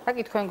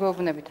 რაკი თქვენ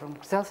გვეუბნებით, რომ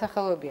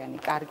გრძელსახელოებიანი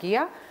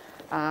კარგია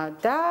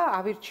და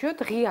ავირჩიოთ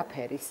ღია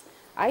ფერის.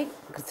 აი,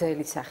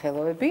 გრძელი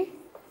სახელოები,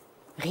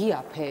 ღია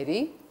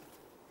ფერი.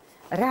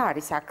 რა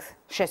არის აქ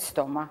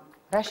შეცდომა?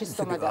 რა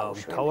შეცდომა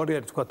დაუშვათ? თავარი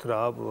არის თქვა რა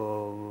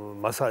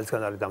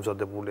მასალისგან არის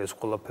დამზადებული ეს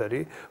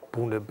ყველაფერი,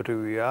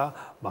 ბუნებრივია,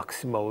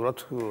 მაქსიმალურად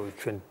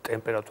ჩვენ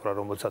ტემპერატურა,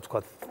 რომელსაც თქვა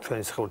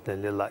ჩვენი სხეულით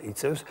ნელ-ნელა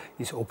იწევს,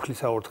 ის ოფლის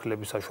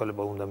აორთქლების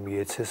საშუალება უნდა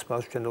მიეცეს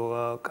მას ჩვენ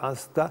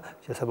კანს და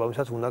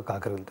შესაბამისად უნდა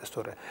გაგრილდეს,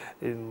 თორე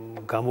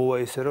გამოვა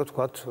ისე რომ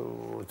თქვა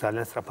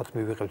ძალიან სწრაფად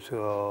მივიღებთ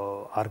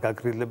არ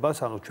გაგრილებას,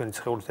 ანუ ჩვენი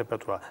სხეულის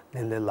ტემპერატურა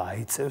ნელ-ნელა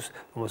აიწევს,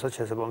 რომელსაც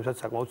შესაბამისად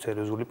საკმაოდ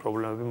სერიოზული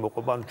პრობლემები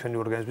მოყვება, ანუ ჩვენი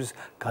ორგანიზმის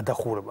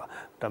გადახურება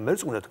და მე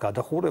უნდათ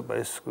გადახურება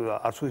ეს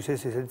არც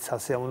ისეთი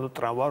სასიამოვნო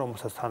ტრავმა,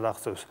 რომელსაც თან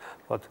აღწევს,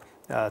 ვთქვათ,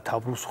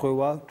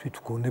 თაბრუსხვევა,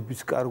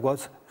 თვითგონების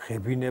კარგვაც,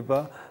 ღებინება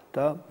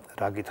და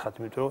რა გითხათ,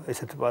 იმიტომ რომ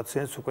ესეთ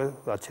პაციენტს უკვე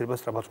შეიძლება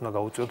სწრაფად უნდა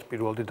გაუწიოთ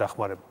პირველადი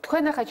დახმარება.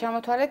 თქვენ ახლა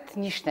ჩამოთვალეთ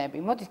ნიშნები.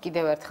 მოდით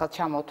კიდევ ერთხელ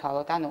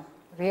ჩამოვთვალოთ, ანუ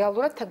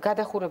რეალურად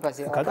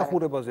გადახურებაზეა.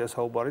 გადახურებაზეა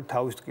საუბარი,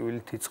 თავის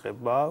ტკივილით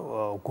იწყება,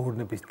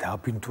 გონების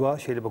დაბინდვა,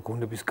 შეიძლება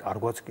გონების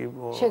კარგვაც კი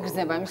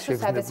შეგრძნება, იმის რომ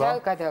სადაცაა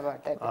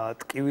გადავარდება.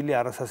 ტკივილი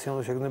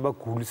არასასიამოვნო შეგრძნება,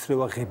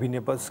 გულისრევა,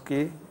 ღებინებაც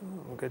კი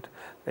მოგეთ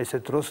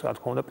ესეთ დროს რა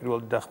თქმა უნდა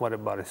პირველი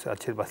დახმარება არის, რაც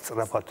შეიძლება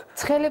სწრაფად.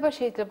 ცხელება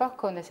შეიძლება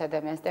ჰქონდეს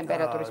ადამიანს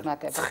ტემპერატურის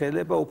მატება.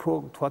 ცხელება უფრო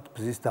თქვათ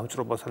ბზის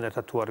დამწრობასთან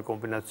ერთად თუ არის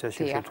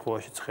კომბინაციაში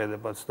შემთხვევაში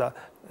ცხელებაც და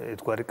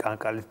ერთგვარი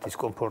კანკალის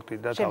დისკომფორტი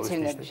და თავის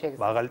ნიშნები,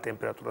 მაღალი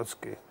ტემპერატურაც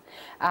კი.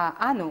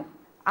 ანუ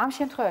ამ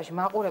შემთხვევაში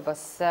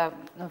მაყურებას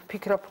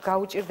ვფიქრობ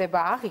გაუჭირდება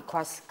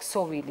აღიქვას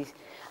ქსოვილი.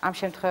 ამ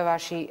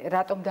შემთხვევაში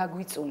რატომ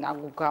დაგვიწუნა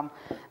გუგამ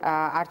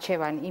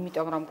არჩევანი,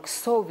 იმიტომ რომ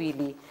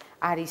ქსოვილი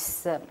არის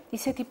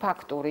ისეთი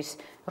ფაქტორის,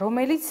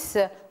 რომელიც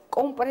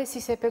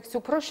კომპრესის ეფექტს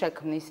უფრო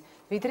შექმნის,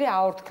 ვიდრე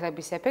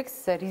აორთქლების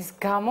ეფექტს, რის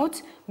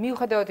გამოც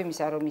მიუხედავად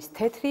იმისა, რომ ის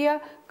თეთრია,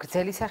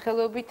 გრძელი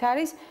სახელოებით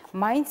არის,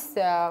 მაინც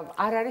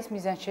არ არის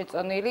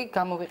მიზანშეწონილი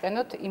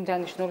გამოვიყენოთ იმ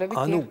დანიშნულებით.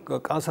 ანუ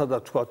კანსა და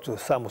თქვათ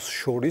სამოს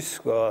შორის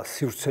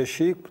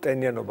სივრცეში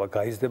ტენიანობა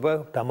გაიზრდება,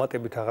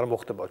 დამატებით აღარ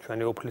მოხდება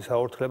ჩვენი ოფლის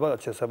აორთქლება,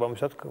 რაც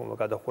შესაბამისად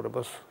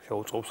გადახურებას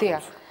შეუწყობს.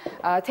 დიახ.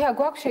 თეა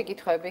გვაქვს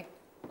შეკითხვები?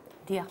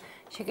 დიახ.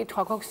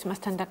 შეკითხვა გვაქვს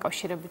მასთან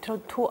დაკავშირებით, რომ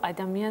თუ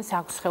ადამიანს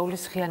აქვს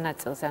სხეულის ღია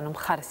ნაწილზე, ანუ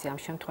მხარზე ამ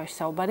შემთხვევაში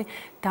საუბარი,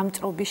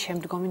 დამწრობის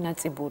შემდგომი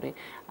ნაწიბური,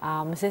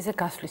 მზეზე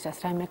გასვლისას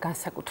რაიმე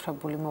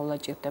განსაკუთრებული მოვლა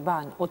ჭირდება,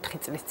 ან 4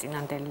 წლის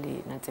წინანდელი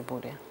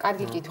ნაწიბურია?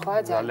 კარგი კითხვაა,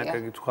 ძალიან.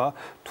 კარგი კითხვაა.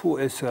 თუ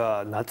ეს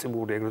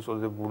ნაწიბური ეგრეთ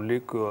წოდებული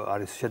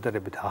არის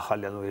შედარებით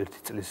ახალი, ანუ 1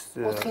 წლის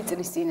 4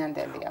 წლის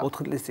წინანდელია.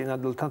 4 წლის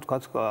წინანdelთან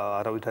თქვათ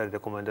არავითარი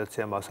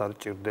რეკომენდაცია მას არ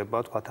ჭირდება,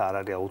 თქვათ არ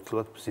არის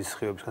აუცილებლად ბზის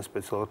სხივებისგან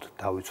სპეციალურად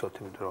დავიცვათ,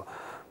 იმიტომ რომ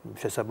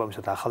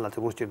შესაბამისად ახალ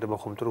ნაწიბურს ჭირდება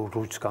ხოლმე, რომ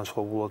რუჩს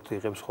განსხვავებულად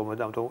იღებს ხოლმე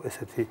და ამიტომ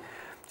ესეთი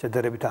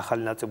შედარებით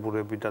ახალი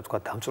ნაწიბურები და თქვა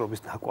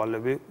დამწრობის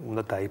ნაკვალები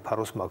უნდა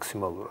დაიფაროს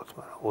მაქსიმალურად,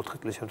 მაგრამ 4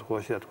 წლის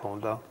შემთხვევაში რა თქმა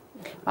უნდა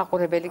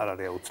მაყურებელი არ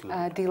არის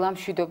აუცილებელი. დილა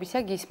მშვიდობისა,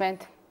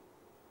 გისმენთ?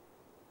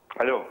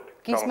 ალო,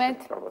 გისმენთ?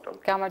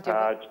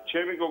 გამარჯობა.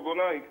 ჩემი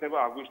გოგონა იქნება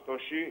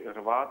აგვისტოში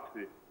 8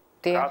 თვით.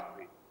 დიახ.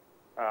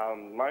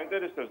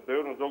 მაინტერესებს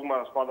ბევრი ზოგმა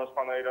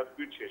სხვადასხვანაირად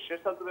გვირჩია,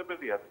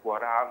 შესაძლებელია თუ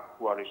არა, ან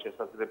თუ არის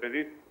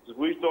შესაძლებელი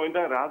ზღვის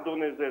დონიდან რა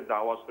დონეზე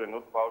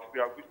დავასვენოთ ბავშვი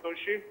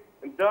აგვისტოში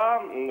და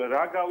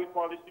რა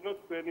გავითვალისწინოთ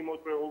თქვენი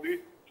მოწვეული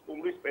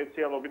სტუმრის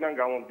სპეციალობიდან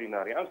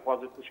გამომდინარე, ან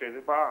სხვაზე თუ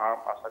შეიძლება ამ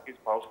ასაკის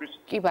ბავშვის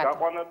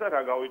გაყვანა და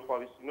რა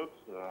გავითვალისწინოთ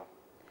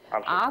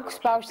აქვს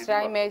ბავშვს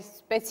რაიმე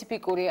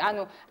სპეციფიკური,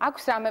 ანუ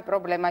აქვს რამე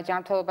პრობლემა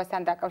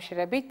ჯანმრთელობასთან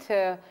დაკავშირებით,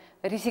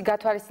 რისი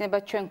გათვალისწინება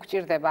ჩვენ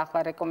გვჭირდება ახლა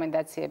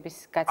რეკომენდაციების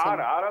გაცემა?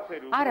 არა,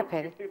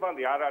 არაფერი.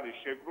 ფისტიბანდი არ არის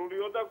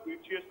შეგრულიო და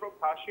გვირჩიეს რომ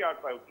ფაში არ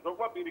წაევს.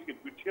 ზოგმა პირიქით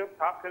გვირჩია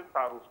სახელს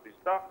არ უსწრის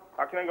და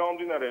აქედან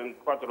გამომდინარე,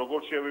 თქვა როგორ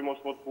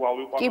შევიმოსმოთ თუ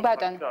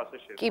ავიყვანოთ და ასე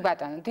შემდეგ. კი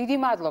ბატონო, დიდი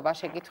მადლობა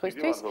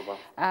შეკითხვისთვის.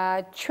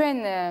 ჩვენ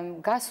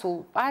გასულ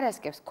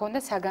პარასკევს გქონდა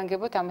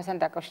საგანგებოდ ამასთან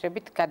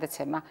დაკავშირებით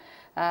გადაცემა,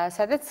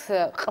 სადაც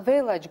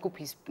ყველა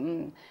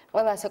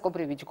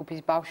ასაკობრივი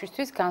ჯგუფის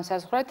ბავშვისთვის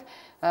განსაზღვრეთ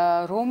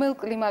რომელ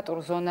კლიმატურ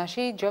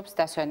ზონაში ჯობს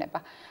დასვენება.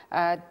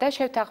 და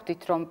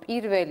შევთანხმდით, რომ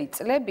პირველი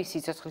წლები,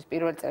 სიცოცხლის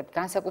პირველი წლები,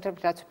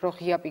 განსაკუთრებით რაც უფრო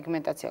ღია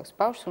პიგმენტაცია აქვს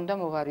ბავშვს, უნდა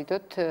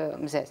მოვარიდოთ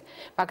მზეს.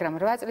 მაგრამ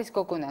 8 წლის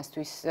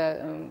გოგონასთვის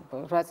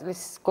 8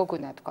 წლის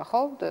გოგონა თქვა,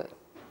 ხო?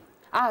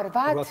 8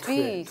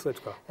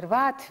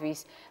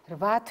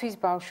 თვის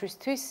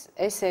ბავშვისთვის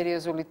ეს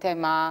სერიოზული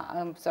თემა,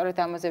 სწორედ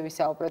ამაზე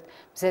ვისაუბროთ.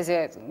 მზეზე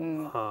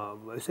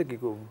ესე იგი,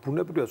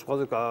 ბუნებრივია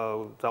ზღვაზე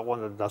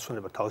დაყვანა და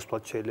დასვენება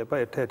თავისუფლად შეიძლება.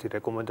 ერთ-ერთი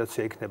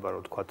რეკომენდაცია იქნება,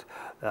 რომ თქვა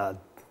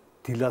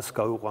დილას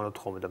გავიყვანოთ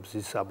ხოლმე და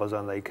მზის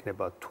აბაზანა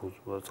იქნება თუ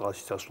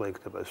წყალში წასვლა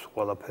იქნება ეს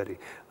ყველაფერი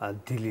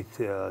დილით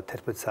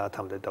 11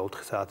 საათამდე და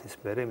 4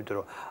 საათის მერე, იმიტომ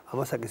რომ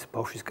ამასაკის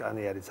ბავშვის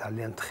კანი არის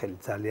ძალიან თხელი,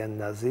 ძალიან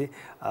ნაზი,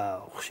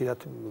 ხშირად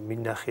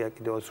მინახია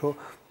კიდევაც რომ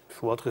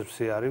შუადღეს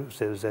მზე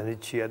არის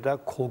ზენიტშია და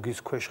ქოლგის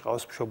ქვეშ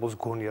ყავს მშობელს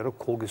გონია რომ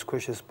ქოლგის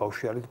ქვეშ ეს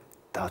ბავშვი არის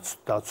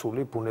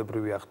დაცული,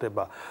 ბუნებრივია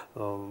ხდება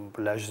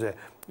პლაჟზე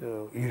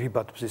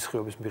ირიბად მზის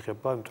ხეობის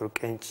მიღება, იმიტომ რომ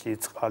კენჭი,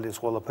 წყალი,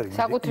 ყველაფერი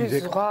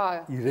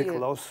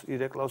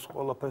ირეკლავს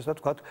ყველაფერს და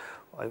თქვა,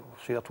 აი,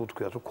 შეიძლება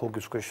უთქვიათ, რომ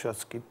ქოლგის ქვეშაც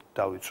კი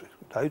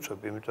დაიწვევ,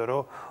 იმიტომ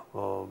რომ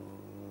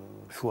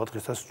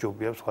შუადღესაც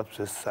ჯობია თქვა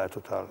ეს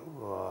საერთოდ არ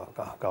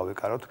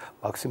გავეკაროთ,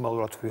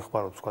 მაქსიმალურად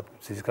ვიხმაროთ თქვა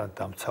მზისგან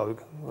დამცავი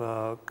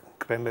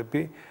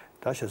კრემები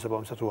და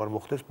შესაბამისად რო არ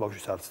მოხდეს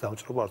ბავშვის არც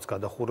დამწრობა, არც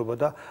გადახურება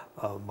და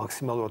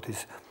მაქსიმალურად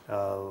ის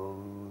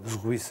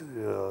ზღვის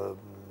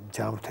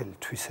ჯამრთელი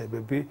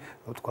თვისებები,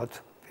 რო ვთქვათ,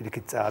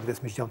 პირიქით წაადგეს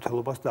მის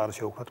ჯანმრთელობას და არ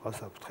შეუქმნათ მას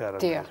საფრთხე არ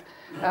არის. დიახ.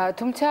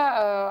 თუმცა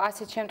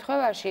ასეთ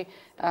შემთხვევაში,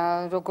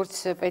 როგორც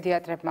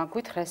პედიატრებმა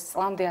გვითხრეს,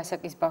 წლამდე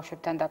ასაკის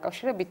ბავშვებთან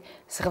დაკავშირებით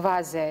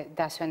ზღვაზე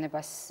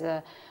დასვენებას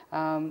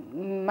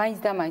მაინც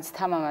და მაინც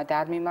თამამად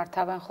არ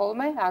მიმართავენ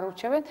ხოლმე, არ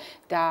ურჩევენ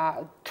და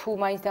თუ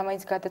მაინც და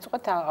მაინც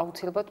გადაწყვეტ,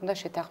 აუცილებლად უნდა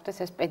შეთანხმდეს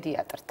ეს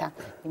პედიატრთან,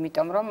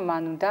 იმიტომ რომ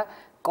მან უნდა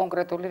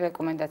კონკრეტული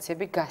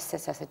რეკომენდაციები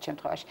გასცეს ასეთ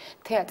შემთხვევაში.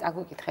 თეა,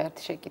 წაგვიკითხე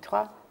ერთი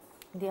შეკითხვა.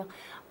 დიახ,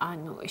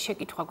 ანუ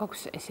შეკითხვა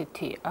გვაქვს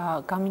ესეთი,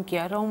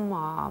 გამიგია რომ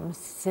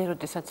მზე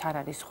როდესაც არ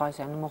არის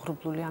ზღვაზე, ანუ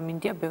მოღრუბლული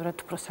ამინდია,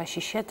 ბევრად უფრო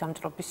საშიშია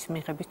დამწრობის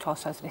მიღების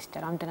თვალსაზრისით და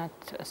რამდენად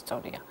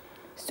სწორია?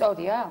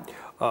 სწორია?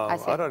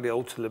 არ არის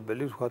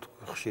აუცილებელი, ვთქვათ,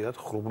 ხშირად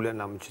ღრუბლიან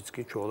ამინდშიც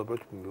კი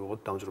ჩვეულებრივად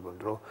მივიღოთ დამწრობა,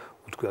 რომ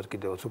ვთქვათ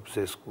კიდევაც რომ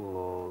მზეს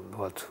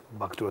ვთქვათ,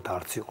 ფაქტურად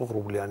არც იყო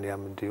ღრუბლიანი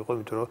ამინდი იყო,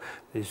 იმიტომ რომ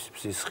ის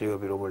მზის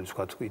სხივები, რომელიც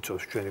ვთქვათ,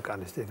 იწვევს ჩვენი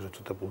კანის ეგრეთ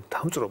წოდებულ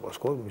დამწრობას,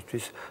 ხო,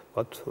 მისთვის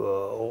ვთქვათ,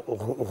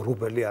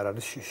 ღრუბელი არ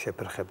არის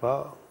შეფერხება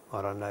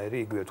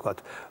არანაირი, იგივე ვთქვათ,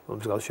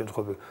 მსგავსი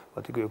შემთხვევები,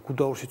 ვთქვათ, იგივე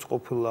გუდაურშიც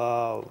ყოფილა,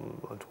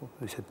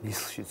 ისეთ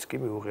ნისლშიც კი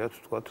მივიღიათ,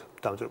 ვთქვათ,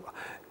 დამწრობა.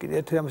 კიდე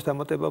ერთი ამის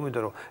დამატება,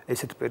 იმიტომ რომ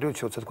ესეთ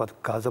პერიოდში, როცა ვთქვათ,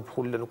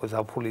 გაზაფხულიდან უკვე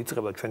ზაფხული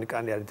იწყება, ჩვენი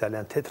კანი არის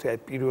ძალიან თეთრი, აი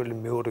პირველი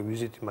მეორე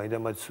ვიზიტი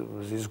მაინდამაინც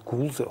მზის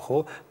გულზე, ხო,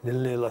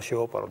 ნელ-ნელა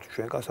შევაპაროთ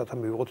ჩვენ კანს, რათა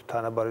მივიღოთ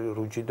თანაბარი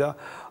რუჯი და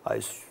აი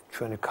ეს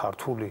ჩვენი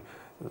ქართული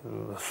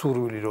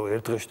სურვილი, რომ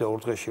ერთ დღეში და ორ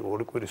დღეში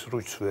ორი კვირის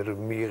რუჯს ვერ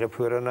მიიღებ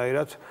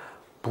ვერანაირად,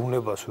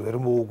 ბუნებას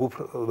ვერ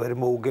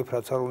მოუგებ,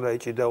 რაც არ უნდა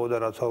ეჭიდაო და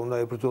რაც არ უნდა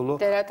ებრძოლო.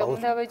 და რატომ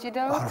უნდა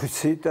ვეჭიდაო? არ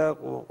ვიცი და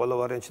ყველა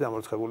ვარიანტში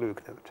დამარცხებული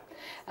ვიქნებით.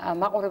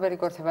 მაყურებელი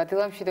გორთება,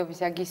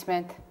 დილამშვიდობისა,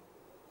 გისმენთ?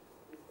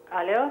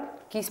 ალო?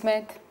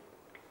 გისმენთ?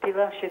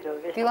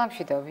 დილამშვიდობის.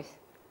 დილამშვიდობის.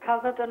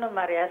 ქალბატონო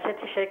მარი,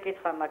 ასეთი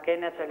შეკითხვა მაქვს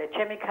გენაცვალე.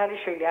 ჩემი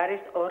ქალიშვილი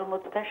არის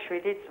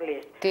 47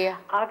 წლის. დიახ.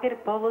 აგერ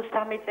ბოლოს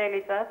 3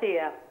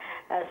 წელიწადია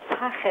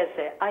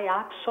სახეზე, აი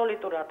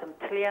აბსოლუტურად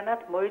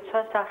მთლიანად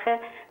მოიცვა სახე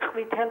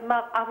ყვითელმა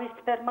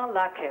ყავისფერმა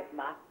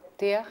ლაქებმა.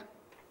 დიახ.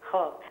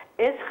 ხო,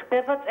 ეს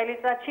ხდება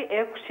წელიწადში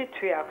 6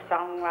 თვე აქვს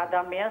ამ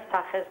ადამიანს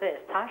სახეზე.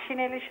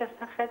 საშინელი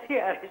შესახეთი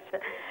არის.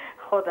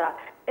 ხო და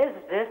ეს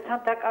ზესთან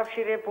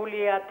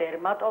დაკავშირებულია,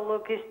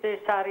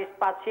 დერმატოლოგისტის არის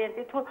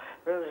პაციენტი თუ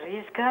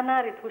რისგან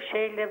არის, თუ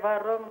შეიძლება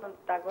რომ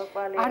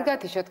დაგვაყვალია. არ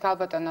გათიშოთ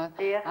ქალბატონო.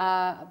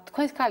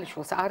 თქვენს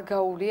ქალიშვილს არ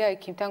გაუვლია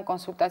ექიმთან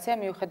კონსულტაცია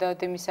მიუხედავად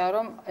იმისა,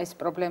 რომ ეს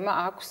პრობლემა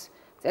აქვს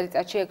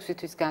წელიწადში 6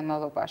 თვის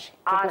განმავლობაში.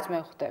 როგორც მე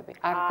ხვდები,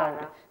 არ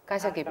გაუვლია.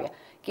 გასაგებია.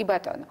 კი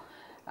ბატონო.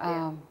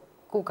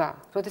 გუგა,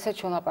 როდესაც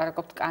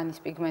შევლაპარაკობთ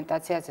კანის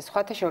პიგმენტაციაზე,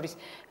 სხვათა შორის,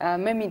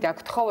 მე მინდა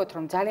გთხოვოთ,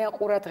 რომ ძალიან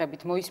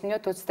ყურადღებით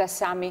მოისმინოთ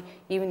 23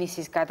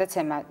 ივნისის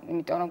გადაცემა,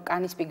 იმიტომ რომ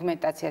კანის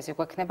პიგმენტაციაზე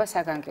გვექნება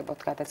საგანგებოდ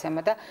გადაცემა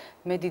და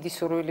მე დიდი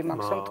სურვილი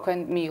მაქვს, რომ თქვენ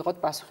მიიღოთ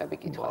პასუხები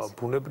კითხვაზე.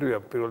 ბუნებრივია,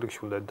 პირველ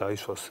რიგში უნდა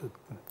დაისვას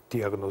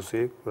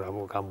დიაგნოზი,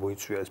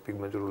 გამოიწვია ეს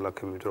პიგმენტური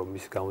ლაქები, იმიტომ რომ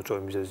მის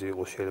გამოწვევის მიზეზი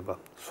იყოს შეიძლება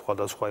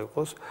სხვადასხვა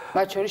იყოს.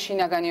 მათ შორის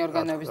შინაგანი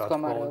ორგანოების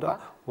მდგომარეობა.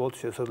 უბრალოდ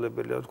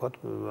შესაძლებელია ვთქვათ,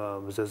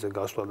 მზეზე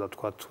გასვლა და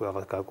ვთქვათ,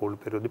 რაღაც გარკვეული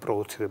პერიოდი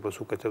პროვოცირებას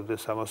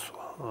უკეთებდეს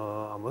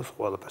ამას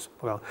ყველაფერს.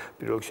 მაგრამ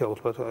პირველ რიგში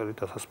აუცილებლად არის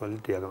დასასმელი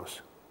დიაგნოზი.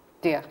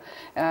 დიახ,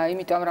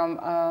 იმიტომ რომ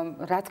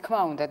რა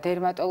თქმა უნდა,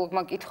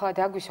 დერმატოლოგმა კითხვა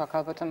დაგვისვა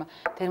ქალბატონმა,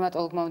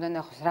 დერმატოლოგმა უნდა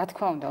ნახოს, რა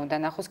თქმა უნდა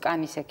ნახოს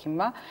კანის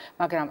ექიმმა,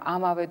 მაგრამ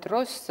ამავე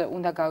დროს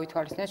უნდა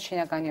გავითვალისწინოს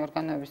შინაგანი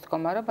ორგანოების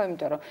მდგომარეობა,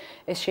 იმიტომ რომ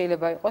ეს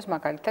შეიძლება იყოს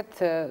მაგალითად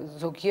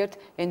ზოგიერთ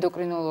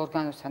ენდოკრინულ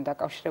ორგანოსთან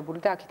დაკავშირებული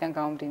და აქედან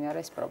გამომდინარე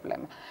ეს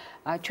პრობლემა.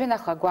 ჩვენ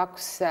ახლა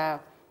გვაქვს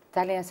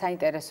ძალიან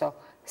საინტერესო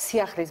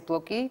სიახლის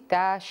ბლოკი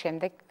და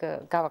შემდეგ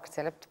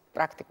გავაგრძელებთ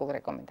პრაქტიკულ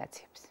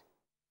რეკომენდაციებს.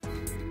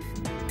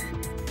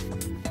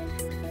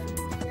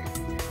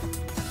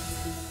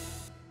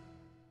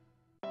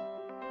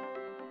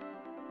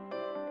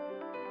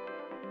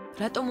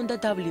 რატომ უნდა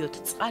დავლიოთ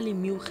წყალი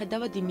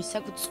მიუხედავად იმისა,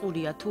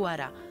 წყურია თუ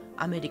არა?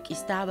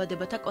 ამერიკის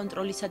დაავადებათა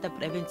კონტროლისა და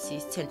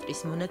პრევენციის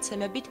ცენტრის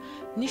მონაცემებით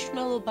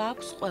მნიშვნელობა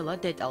აქვს ყველა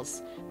დეტალს.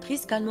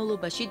 დღის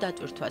განმავლობაში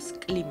დატვირთვას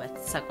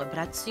კლიმატს, საკვებ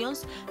რაციონს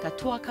და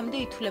თუ აქამდე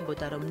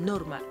ითვლებოდა, რომ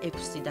ნორმა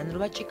 6-დან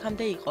 8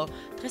 ჭიქამდე იყო,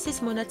 დღეს ეს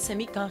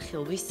მონაცემი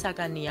განხილვის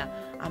საგანია.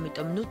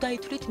 ამიტომ ნუ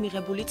დაითვლით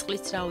მიღებული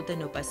წყლის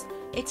რაოდენობას.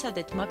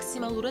 ეცადეთ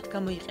მაქსიმალურად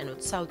გამოიყენოთ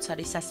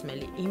საოცარი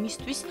სასმელი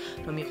იმისთვის,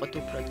 რომ იყოთ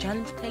უფრო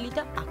ჯანმრთელი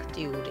და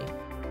აქტიური.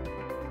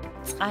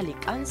 წყალი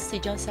კანს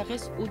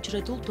სიჯანსაღეს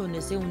უჯრედულ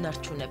დონეზე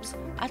უნარჩუნებს,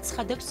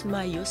 აცხადებს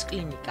მაიოს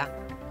კლინიკა.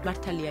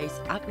 მართალია ის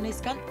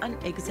აკნესგან ან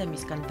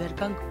ეგზემისგან ვერ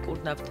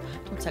განგკურნავთ,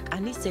 თუმცა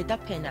კანის ზედა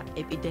ფენა,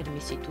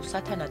 ეპიდერმისი თუ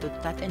სათანადოდ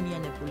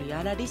დატენიანებული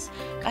არ არის,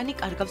 კანი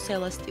კარგავს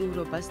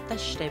ელასტიურობას და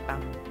შრება.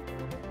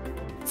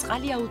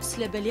 წყალი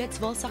აუცილებელია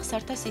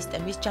ძვალსახსართა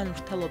სისტემის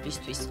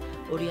ჯანმრთელობისთვის.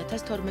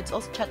 2012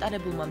 წელს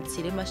ჩატარებულმა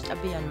მცირე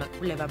მასშტაბიანმა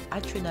კვლევამ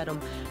აჩვენა, რომ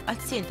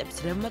პაციენტებს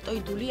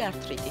რევმატოიდული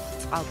ართრიტით,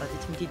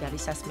 წყალბადით მდიდარი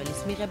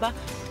სასმელის მიღება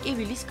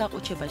ტკივილის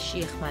გაყუჩებაში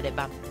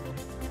ეხმარება.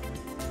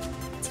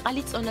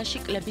 წყალი წონაში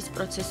კლების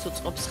პროცესს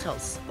უწყობს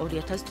ხელს.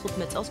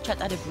 2015 წელს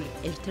ჩატარებული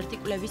ერთ-ერთი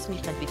კვლევის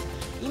მიხედვით,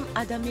 იმ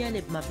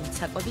ადამიანებმა, ვინც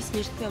საკვების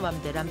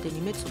მირთმევამდე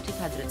რამდენიმე წუთით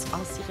ადრე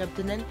წყალს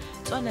იღებდნენ,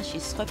 წონაში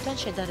სხვებთან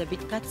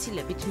შედარებით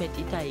გაცილებით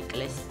მეტი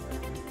დაიკლეს.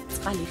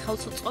 წყალი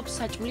ხელს უწყობს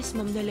საჭმლის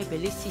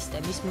მომნელებელი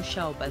სისტემის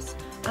მუშაობას,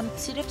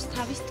 ამცირებს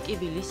თავის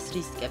ტკივილის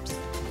რისკებს.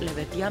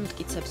 კვლევები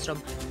ამტკიცებს, რომ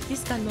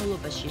დღის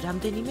განმავლობაში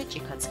რამდენიმე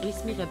ჭიქა წყლის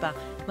მიღება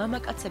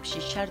მამაკაცებში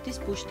შარდის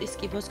ბუშტის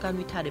კიბოს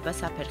განვითარებას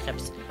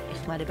აფერხებს,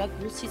 ეხმარება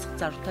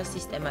გულსისხლძარღვთა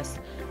სისტემას.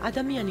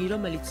 ადამიანი,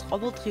 რომელიც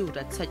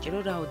ყოველდღიურად საჭირო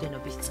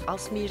რაოდენობის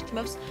წყალს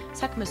მიირთმევს,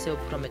 საქმესე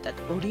უფრო მეტად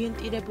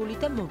ორიენტირებული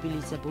და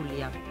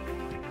მობილიზებულია.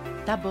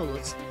 და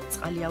ბოლოს,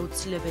 წყალი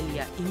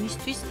აუცილებელია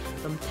იმისთვის,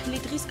 რომ მთელი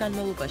დღის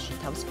განმავლობაში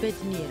თავს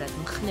ბედნიერად,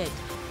 მხნედ,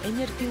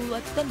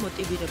 ენერგიულად და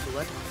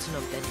მოტივირებულად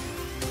გრძნობდეთ.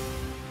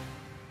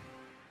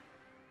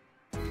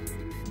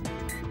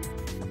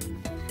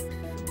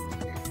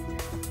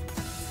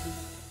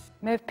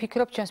 მე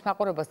ვფიქრობ, ჩვენს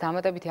მაყურებელს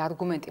დამატებითი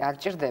არგუმენტი არ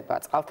ჭირდება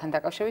წყალთან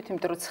დაკავშირებით,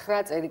 იმიტომ რომ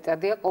 9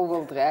 წელიწადია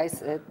ყოველდღე ეს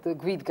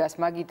გვიდგას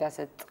მაგიტას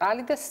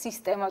წყალი და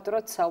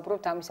სისტემატურად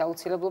საუბრობთ ამის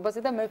აუცილებლობაზე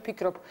და მე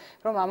ვფიქრობ,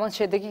 რომ ამან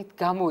შედეგი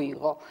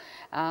გამოიღო.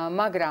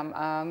 მაგრამ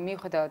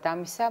მიუხედავად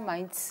ამისა,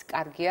 მაინც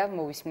კარგია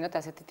მოვისმინოთ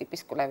ასეთი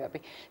ტიპის კვლევები.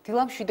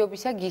 დილა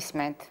მშვიდობისა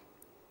გისმენთ.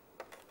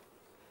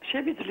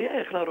 შეიძლება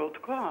ეხლა რო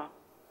თქვა?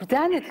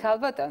 ბრძანეთ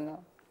ხალბატონო.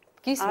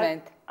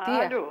 გისმენთ.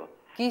 დიახ.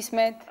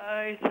 გისმენთ.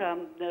 ისა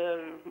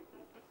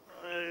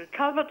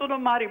ქალბატონო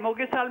მარი,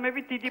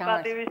 მოგესალმებით, დიდი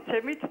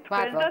პატივისცემით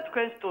თქვენ და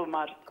თქვენ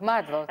სტუმარს.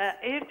 გმადლობთ.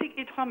 ერთი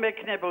კითხვა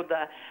მექნებოდა.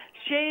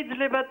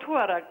 შეიძლება თუ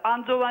არა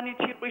კვანძოვანი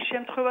ჩიყვის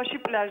შემთხვევაში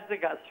პლაჟზე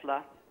გასვლა?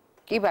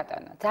 კი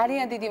ბატონო,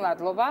 ძალიან დიდი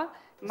მადლობა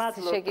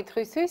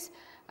შეკითხვისთვის.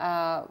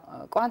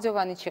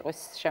 კვანძოვანი ჩიყვის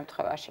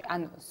შემთხვევაში,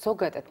 ანუ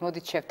ზოგადად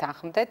მოდით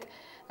შევთანხმდეთ,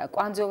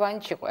 კვანძოვანი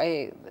ჩიყვი,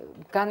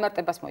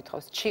 განმარტებას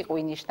მოითხოვს,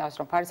 ჩიყვი ნიშნავს,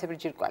 რომ ფარისებრი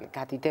ჯირკვალი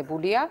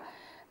გადიდებულია.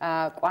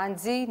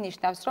 კვანძი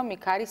ნიშნავს, რომ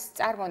იქ არის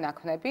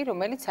წარმონაქმნები,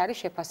 რომელიც არის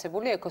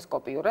შეფასებული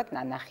ეკოსკოპიურად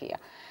ნანახია.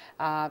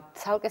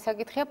 ცალკე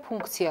საკითხია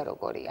ფუნქცია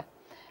როგორია.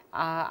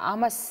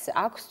 ამას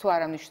აქვს თუ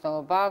არა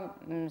მნიშვნელობა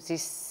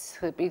მზის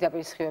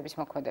პირდაპირ სხივების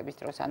მოქმედების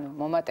დროს, ანუ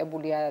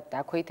მომატებულია,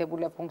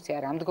 დაქვეითებულია ფუნქცია,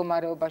 რა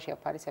მდგომარეობაშია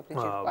ფარისებრი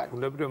ჯირკვალი.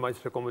 ბუნებრივია, მაინც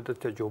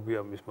რეკომენდაცია ჯობია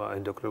მისმა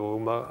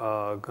ენდოკრინოლოგმა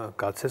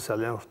გაცეს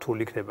ძალიან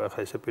რთული იქნება ხა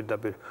ესე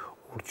პირდაპირ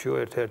ურჩიო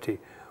ერთ-ერთი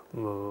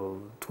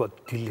თქვა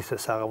დილის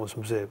საღამოს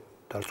მზე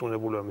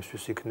დარწმუნებული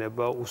ამისთვის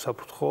იქნება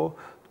უსაფრთხო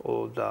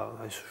და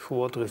ეს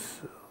შუა დღის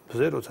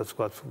მზე, როცა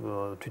თქვა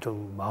თვითონ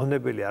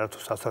მავნებელი არათუ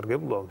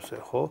სასარგებლოა მზე,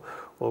 ხო?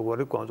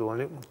 ოღონდ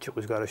კვანძოვანი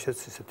ჩიყვის გარეშეც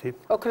ისეთი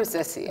ოქროს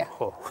წესია.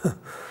 ხო.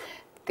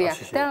 დიახ,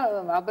 და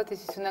ალბათ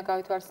ისიც უნდა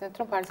გავითვალისწინოთ,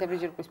 რომ ფარისებრი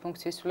ჯირკვის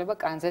ფუნქციის ცვლილება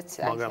კანზეც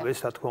არის. მაგრამ ეს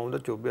რა თქმა უნდა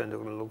ჯობია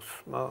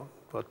ენდოკრინოლოგმა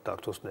თქვა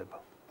დართოს ნება.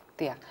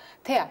 დიახ.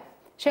 თეა,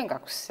 შენ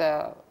გაქვს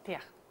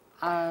დიახ.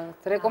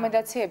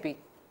 რეკომენდაციები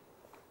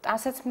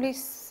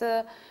ტანსაცმლის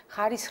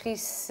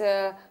ხარისხის,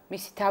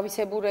 მისი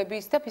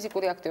თავისებურების და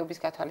ფიზიკური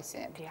აქტივობის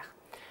გათვალისწინებით. დიახ.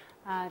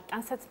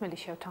 ტანსაცმელი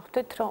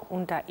შევთანხმდეთ, რომ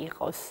უნდა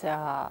იყოს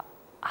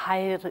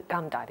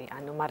ჰაერგამდარი,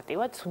 ანუ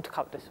მარტივად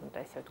სუნთქავდეს უნდა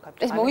ესე ვთქვათ.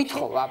 ეს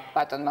მოითხოვა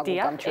ბატონმა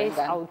გუგამ ჩვენგან. ეს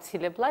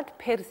აუცილებლად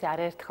ფერზე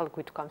არაერთხელ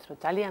გვითქვამს, რომ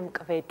ძალიან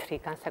მკვეთრი,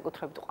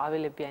 განსაკუთრებით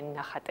ყვავილებიანი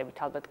ნახატებით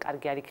ალბათ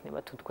კარგი არ იქნება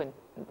თუ თქვენ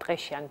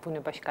დღეში ან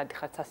ბუნებაში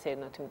გადიხართ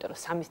სასეირნოდ, იმიტომ რომ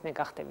სამისნე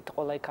გახდებით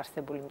ყველა იქ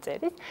არსებული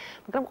მწერის,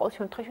 მაგრამ ყოველ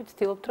შემთხვევაში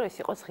ვცდილობთ, რომ ეს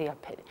იყოს ღია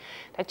ფერი.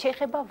 რაც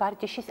შეეხება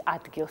ვარჯიშის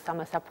ადგილს,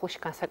 ამას აფხულში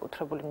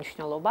განსაკუთრებული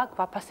მნიშვნელობა აქვს,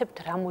 ვაფასებთ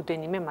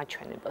რამოდენიმე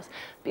მაჩვენებელს.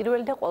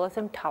 პირველი და ყველაზე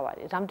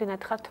მთავარი,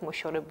 რამდენად ხართ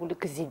მოშორებული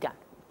გზიდან.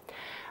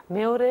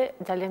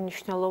 მეორე ძალიან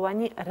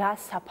მნიშვნელოვანი რა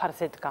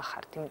საფარზედ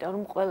გახართ, იმიტომ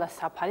რომ ყველა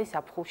საფარი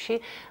ზაფხულში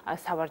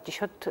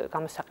სავარჯიშოდ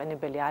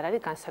გამოსაყენებელი არ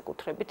არის,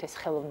 განსაკუთრებით ეს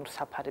ხელოვნურ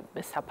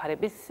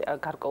საფარების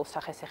გარკვეულ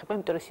სახეს ეხება,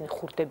 იმიტომ რომ ისინი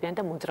ხურდებიან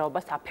და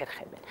მოძრაობას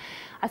აფერხებენ.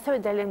 ასევე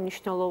ძალიან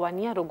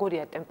მნიშვნელოვანია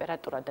როგორია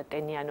ტემპერატურა და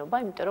ტენიანობა,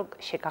 იმიტომ რომ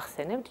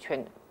შეგახსენებთ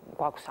ჩვენ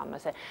გვაქვს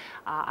ამაზე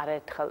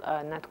არაერთხელ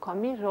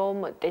ნათქვამი, რომ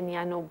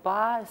ტენიანობა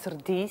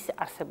ზრდის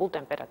არსებულ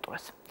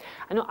ტემპერატურას.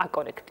 ანუ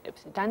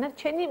აკორექტირებს.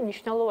 დანარჩენი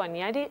მნიშვნელოვანი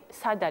არის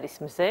სად არის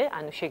მზე,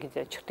 ანუ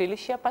შეგიძლიათ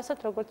ჩრდილის შეაფასოთ,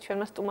 როგორც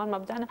ჩვენმა სტუმარმა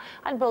ბრძანა,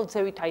 ან ბოლო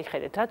ძევით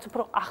აიხედეთ, რაც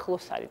უფრო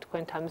ახლოს არის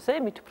თქვენთან მზე,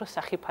 მით უფრო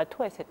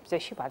სახიფათოა ესეთ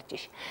მზეში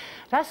ვარჯიში.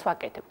 რას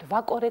ვაკეთებთ?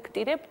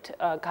 ვაკორექტირებთ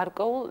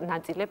გარკვეულ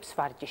ნაწილებს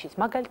ვარჯიშის.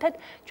 მაგალითად,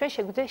 ჩვენ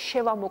შეგვიძლია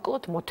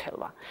შევამოკლოთ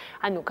მოთელვა.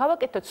 ანუ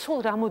გავაკეთოთ სულ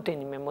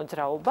რამოდენიმე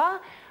მოძრაობა,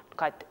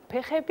 ვთქვათ,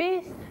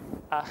 ფეხების,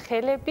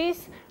 ხელების,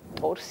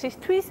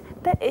 ტორსისთვის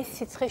და ეს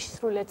სიცხე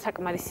სრულიად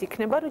საკმარისი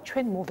იქნება, რომ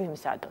ჩვენ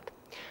მოვემზადოთ.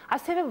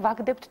 ასევე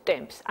ვაგდებთ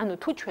ტემპს, ანუ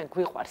თუ ჩვენ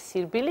გვიყვარს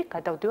სირბილი,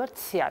 გადავდივართ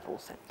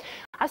სიარულზე.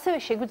 ასევე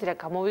შეგვიძლია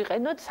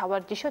გამოვიყენოთ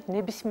სავარჯიშოდ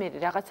ნებისმიერი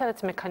რაღაცა, რაც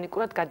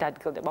მექანიკურად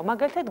გადაადგილდება.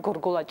 მაგალითად,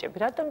 გორგოლაჭები,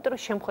 რატომ? იმიტომ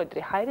რომ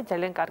შემხედრი ჰაერი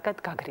ძალიან კარგად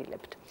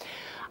გაგრილებთ.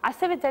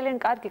 ასევე ძალიან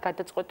კარგი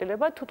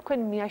გადაწყვეტილება, თუ თქვენ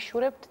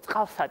მიაშურებთ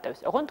წყალსატევს.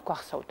 ოღონდ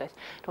გვახსოვდეს,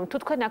 რომ თუ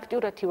თქვენ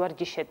აქტიურად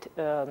ივარჯიშეთ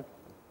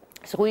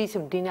ზღვის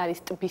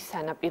მდინარის ტბის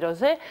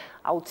სანაპიროზე,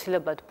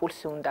 აუცილებლად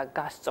პულსი უნდა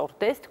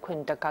გასწორდეს, თქვენ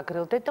უნდა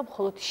გაგრილდეთ და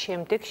მხოლოდ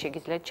შემდეგ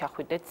შეგიძლიათ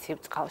ჩახვიდეთ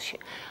სიბრწყალში.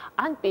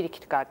 ან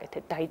პირიქით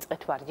გააკეთეთ,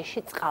 დაიწყეთ ვარჯიში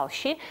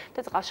წყალში და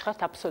წყალში ხართ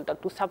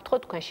აბსოლუტურად უსაფრთხო,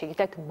 თქვენ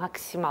შეგიძლიათ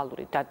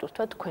მაქსიმალური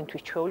დატვირთვა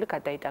თქვენთვის ჩვეული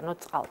გადაიტანოთ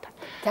წყალთან.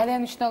 ძალიან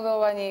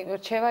მნიშვნელოვანი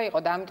რჩევა იყო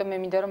და ამიტომ მე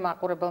მინდა რომ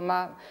მაყურებელმა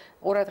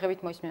ყურადღებით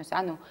მოისმინოს.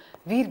 ანუ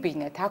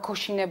ვირბინეთ,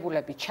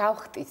 აქოშინებულები,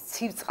 ჩავხტით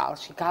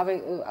სიბრწყალში,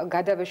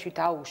 გადავეშვით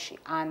აუში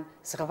ან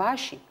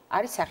ზღვაში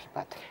არის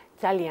სახიფათო.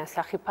 ძალიან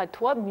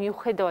სახიფათოა,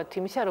 მიუხედავად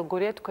იმისა,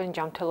 როგორია თქვენ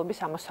ჯანმრთელობის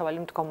ამოსავალი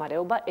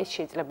მდგომარეობა, ეს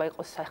შეიძლება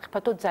იყოს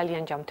სახიფათო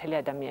ძალიან ჯანმრთელი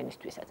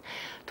ადამიანისთვისაც.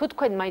 თუ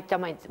თქვენ მაინც და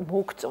მაინც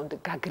მოგწონთ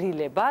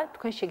გაგრილება,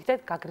 თქვენ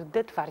შეგიძლიათ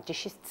გაგრილდეთ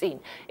ვარჯიშის წინ.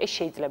 ეს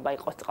შეიძლება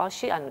იყოს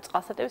წყალში, ანუ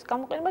წყალსატევის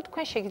გამოყენება,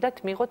 თქვენ შეგიძლიათ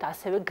მიიღოთ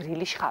ასევე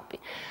გრილი შხაპი.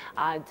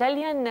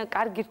 ძალიან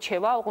კარგი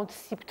რჩევა, ოღონდ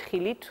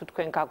სიფრთხილით, თუ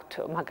თქვენ გაქვთ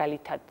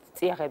მაგალითად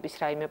წიაღების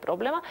რაიმე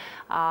პრობლემა,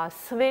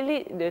 სველი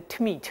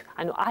თმით,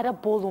 ანუ არა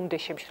ბოლომდე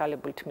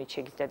შემშრალებული თმით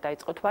შეგიძლიათ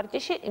დაიწყოთ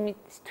ვარჯიში,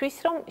 იმისთვის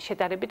რომ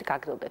შედარებით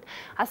გაგრილდეთ.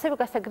 ასევე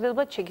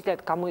გასაგრილებლად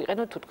შეგიძლიათ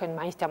გამოიყენოთ, თუ თქვენ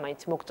მაინც და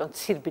მაინც მოგწონთ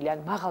სირბილი ან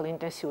მაღალ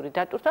ინტენსიური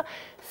დატვირთვა,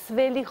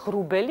 სველი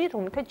ღრუბელი,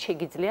 რომელთაც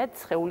შეგიძლიათ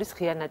სხეულის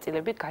ღია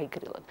ნაწილები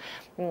გაიგრილოთ.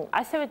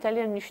 ასევე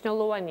ძალიან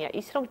მნიშვნელოვანია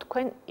ის, რომ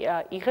თქვენ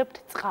იღებთ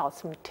წყალს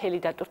მთელი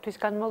დატვირთვის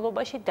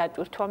განმავლობაში,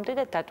 დატვირთვამდე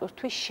და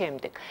დატვირთვის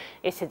შემდეგ.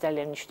 ესე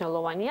ძალიან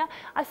მნიშვნელოვანია.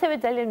 ასევე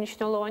ძალიან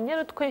მნიშვნელოვანია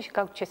რომ თქვენ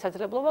გაქვთ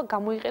შესაძლებლობა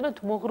გამოიყენოთ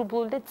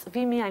მოღრუბლული და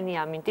წვიმიანი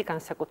ამინდი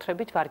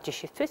განსაკუთრებით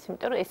ვარჯიშისთვის,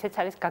 იმიტომ რომ ესეც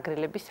არის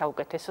გაგრილების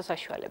საუკეთესო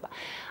საშუალება.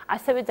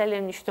 ასევე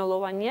ძალიან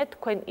მნიშვნელოვანია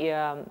თქვენ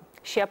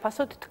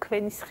შეაფასოთ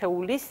თქვენი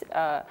სხეულის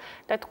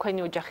და თქვენი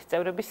ოჯახის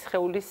წევრების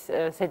სხეულის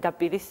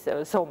ზედაპირის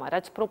ზომა,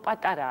 რაც უფრო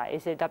პატარაა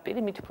ეს ზედაპირი,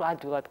 მით უფრო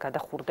ადვილად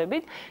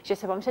გადახურდებით,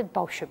 შესაბამისად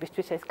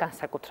ბავშვებისთვის ეს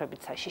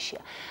განსაკუთრებით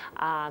საშიშია.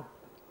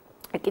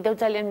 კიდევ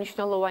ძალიან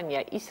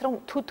მნიშვნელოვანია ის, რომ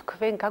თუ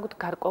თქვენ გაქვთ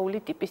გარკვეული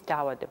ტიპის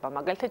დაავადება,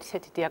 მაგალითად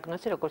ისეთი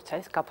დიაგნოზი, როგორც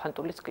არის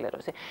გაფანტული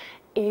სკლეროზი,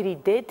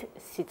 ერიდეთ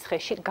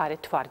სიცხეში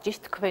გარეთ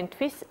ვარჯიშს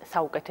თქვენთვის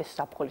საუკეთესო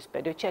ზაფხულის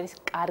პერიოდში არის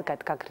კარგად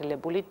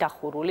გაგრილებული,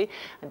 დახურული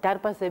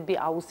დარბაზები,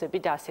 აუზები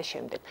და ასე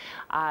შემდეგ.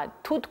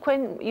 თუ თქვენ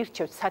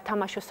ირჩევთ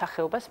სათამაშო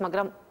სახეობას,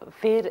 მაგრამ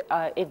ვერ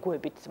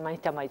ეგუებით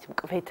მაინც და მაინც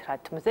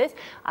მკვეთრად მზეს,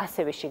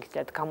 ასევე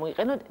შეგიძლიათ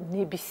გამოიყენოთ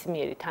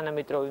ნებისმიერი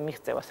თანამედროვე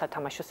მიღწევა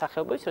სათამაშო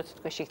სახეობების, როცა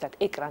თქვენ შეგიძლიათ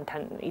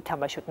ეკრანთან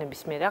ითამაშოთ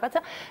ნებისმიერ რაღაცა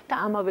და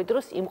ამავე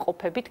დროს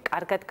იმყოფებით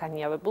კარგად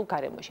განიავებულ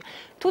გარემოში.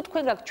 თუ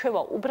თქვენ გაქვთ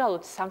ჩვევა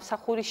უბრალოდ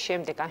სამსახურის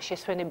შემდეგ ან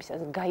შესვენებისას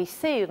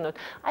გაისეირნოთ,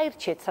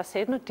 აირჩიეთ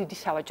სასეირნოდ დიდი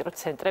სავაჭრო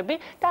ცენტრები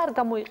და არ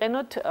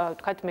გამოიყენოთ,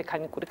 ვთქვათ,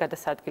 მექანიკური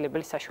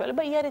გადასაადგილებელი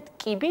საშუალება, იარეთ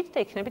კიბით და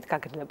იქნებით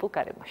გაგრილებულ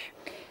გარემოში.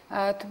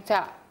 თუმცა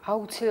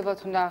აუცილებლად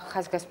უნდა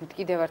ხაზგასმით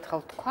კიდევ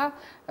ერთხელ თქვა,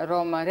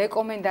 რომ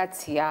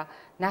რეკომენდაცია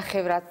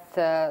ნახევრად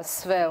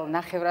სველ,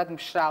 ნახევრად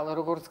მშრალ,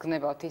 როგორც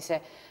გნებავთ,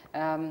 ისე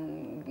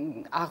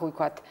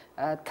აღვიქვათ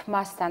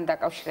თმასთან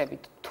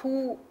დაკავშირებით, თუ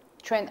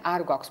ჩვენ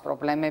არ გვაქვს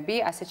პრობლემები,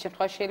 ასეთ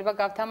შემთხვევაში შეიძლება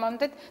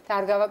გავთამამდეთ და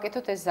არ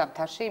გავაკეთოთ ეს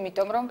ზამთარში,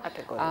 იმიტომ რომ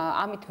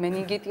ამით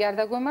მენინგიტი არ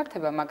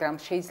დაგვემართება, მაგრამ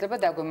შეიძლება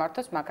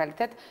დაგვემართოს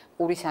მაგალითად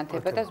ყურის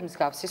ანთება და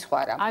მსგავსი სხვა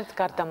რამ. არც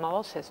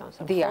გარდამავალ სეზონზე,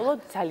 მხოლოდ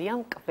ძალიან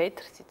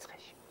მკვეთრ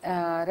სიცხეში.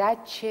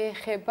 რაც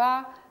შეეხება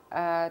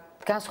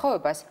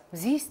განსხვავებას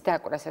მზის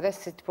დაკვრასა და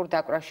სითბურ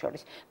დაკვრას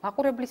შორის,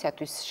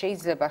 მაყურებლისათვის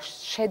შეიძლება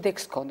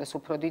შედეგს ჰქონდეს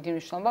უფრო დიდი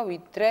მნიშვნელობა,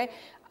 ვიდრე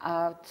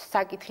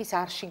საკითხის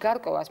არში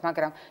გარკვევას,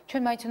 მაგრამ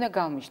ჩვენ მაინც უნდა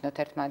გავმიჯნოთ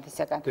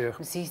ერთმანეთისაგან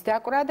მზის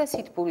დაკვრა და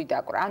სითბური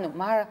დაკვრა. ანუ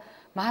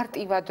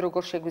მარტივად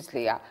როგორ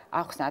შეგვიძლია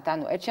ახსნათ,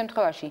 ანუ ერთ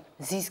შემთხვევაში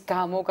მზის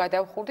გამო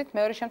გადავხურდით,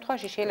 მეორე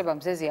შემთხვევაში შეიძლება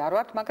მზეზე არ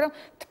ვართ, მაგრამ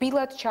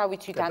თბილად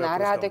ჩავიცვით ან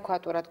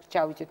არაადეკვატურად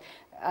ჩავიცვით.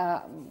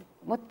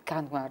 მოდ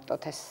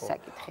განვარტოთ ეს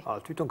საკითხი.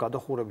 თვითონ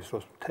გადახურების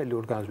დროს მთელი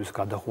ორგანიზმის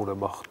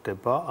გადახურება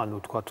ხდება, ანუ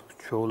თქვათ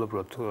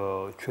ჩვეულებრივად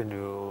ჩვენი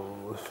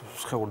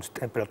სხეულის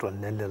ტემპერატურა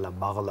ნელ-ნელა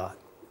მაღლა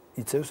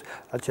იწევს,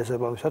 რაც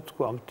შესაბამისად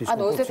ამ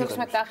ანუ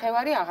 36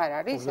 ნახევარი აღარ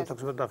არის?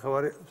 36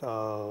 ნახევარი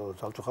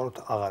სამწუხაროდ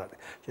აღარ არის.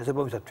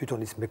 შესაბამისად თვითონ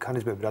ის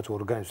მექანიზმები, რაც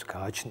ორგანიზმს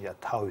გააჩნია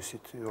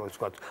თავისით, როგორც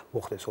ვთქვათ,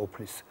 მოხდეს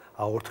ოფლის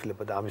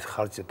აორთქლება და ამის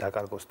ხარჯზე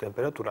დაკარგოს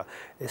ტემპერატურა,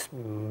 ეს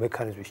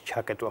მექანიზმის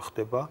ჩაკეტვა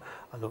ხდება,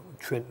 ანუ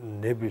ჩვენ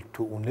ნებილ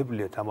თუ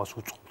უნებლიეთ ამას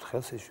უწყობთ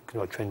ხელს, ეს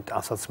იქნება ჩვენი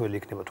ტანსაცმელი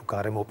იქნება თუ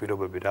გარემო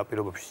პირობები, რა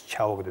პირობებში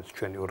ჩავაგდეთ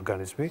ჩვენი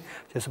ორგანიზმი,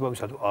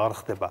 შესაბამისად არ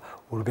ხდება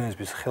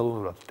ორგანიზმის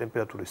ხელოვნურად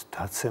ტემპერატურის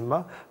დაცემა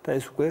და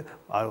ეს უკვე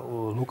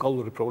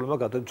ლოკალური პრობლემა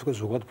გადადის უკვე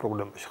ზოგად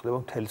პრობლემაში, ხდება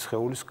მთელი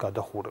სხეულის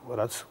გადახურება,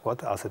 რაც ვთქვათ,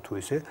 ასე თუ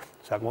ისე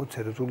საკმაოდ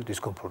სერიოზული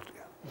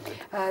დისკომფორტია.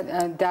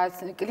 და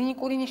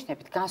კლინიკური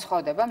ნიშნებით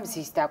განსხვავდება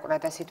მზის დაკვრა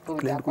და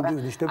სითბური დაკვრა.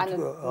 ანუ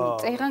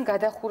წეღან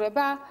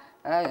გადახურება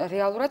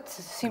რეალურად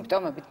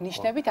სიმპტომებით,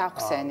 ნიშნებით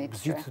ახსენით.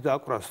 მზით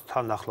დაკვრას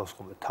თან ახლავს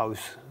ხოლმე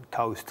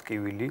თავის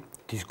ტკივილი,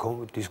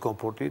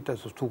 დისკომფორტი და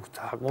თუ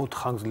საკმაოდ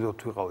ხანგრძლივად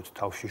ვიყავით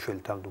თავში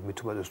შველით, ანუ მით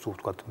უმეტეს თუ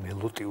ვთქვათ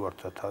მელოტი ვართ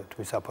და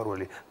თვითონ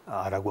საფარველი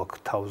არ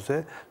აგვაქვს თავზე,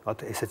 მათ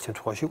ესეთ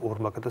შემთხვევაში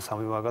 2 მაგად და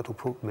 3 მაგად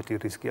უფრო მეტი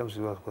რისკია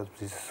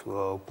მზის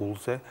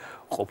გულზე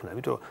ყოფნა.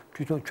 იმიტომ რომ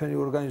თვითონ ჩვენი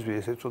ორგანიზმი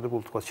ესე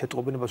წოდებულ ვთქვათ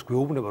შეტყობინებას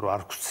გვეუბნება, რომ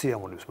არ გვს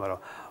სიამოვნებს, მაგრამ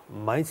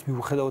მაინც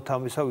მიუხედავად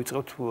ამისა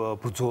ვიწყებთ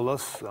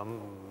ბრძოლას ამ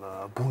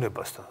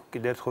ბუნებასთან.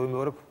 კიდევ ერთხელ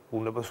ვიმეორებ,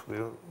 ბუნებას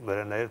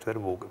ვერანაირად ვერ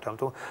მოვუგებთ.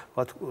 ამიტომ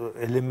ვთქვათ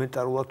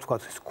ელემენტარულად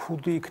ვთქვათ ეს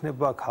ქუდი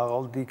იქნება,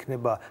 ქაღალდი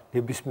იქნება,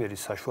 ნებისმიერი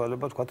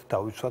საშუალება ვთქვათ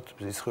დავიცვათ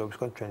მზის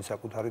სხეულებისგან ჩვენი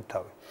საკუთარი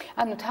თავი.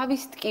 ანუ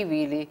თავის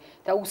ტკივილი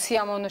და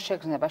უსიამოვნო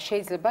შეგრძნება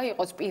შეიძლება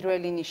იყოს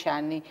პირველი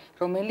ნიშანი,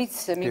 რომელიც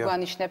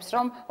მიგვანიშნებს,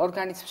 რომ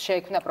ორგანიზმს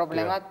შეექმნა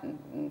პრობლემა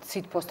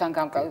სითბოსთან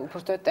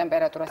უბრალოდ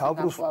ტემპერატურასთან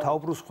გამოსვლა.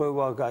 თავბრუს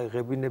ხვევა,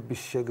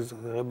 ღებინების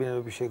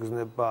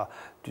შეგრძნება,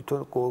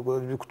 თვითონ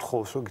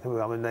გთხოვს, რომ იქნება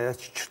რამენაირად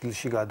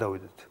ჩრდილში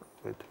გადავიდეთ.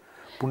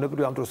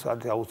 ბუნებრივი ამ დროს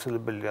არის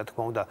აუცილებელი, რა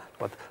თქმა უნდა,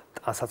 ვთქვათ,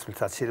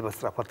 ტანსაცმელსაც შეიძლება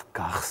სწრაფად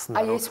გახსნა.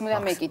 აი ეს უნდა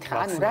მეკითხა,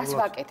 ანუ რას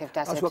ვაკეთებთ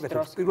ასეთ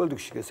დროს? პირველ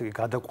რიგში ესე იგი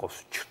გადაყვავს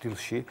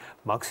ჩრდილში,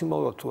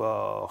 მაქსიმალურად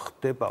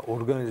ხდება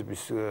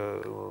ორგანიზმის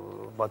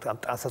ამ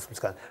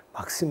ტანსაცმლისგან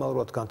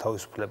მაქსიმალურად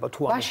განთავისუფლება. თუ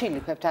ამას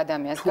ვაშილიფებთ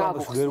ადამიანს,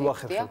 გავუხსნით, ვერ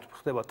ვახერხებთ,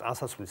 ხდება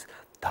ტანსაცმლის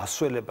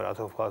დასველება, რა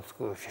თქმა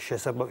უნდა,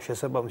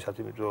 შესაბამისად,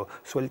 იმიტომ რომ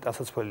სველი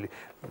ტანსაცმელი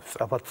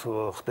სწრაფად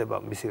ხდება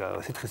მისი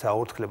სითხის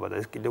აორთქლება და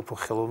ეს კიდევ უფრო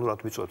ხელოვნურად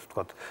ვიწვევთ,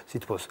 ვთქვათ,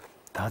 სითბოს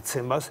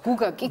დაცემას.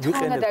 გუგა, კითხვა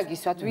უნდა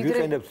დაგისვათ,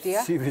 ვიდრე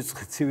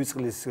ცივი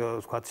წყლის,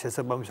 ვთქვათ,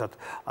 შესაბამისად,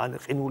 ან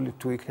ყინული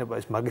თუ იქნება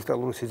ეს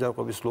მაგისტრალური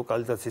სიზარყვების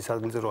ლოკალიზაციის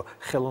ადგილზე, რომ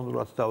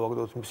ხელოვნურად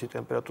დავაგდოთ მისი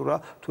ტემპერატურა,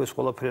 თუ ეს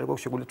ყველაფერი არ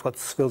გვაქვს, შეგვიძლია ვთქვათ,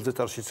 სველზე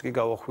წარშიც კი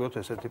გავახვიოთ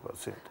ესეთი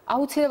პაციენტი.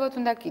 აუცილებლად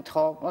უნდა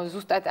კითხო,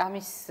 ზუსტად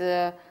ამის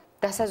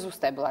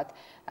დასაზუსტებლად.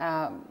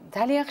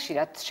 ძალიან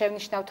ხშირად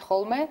შევნიშნავთ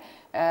ხოლმე,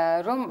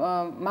 რომ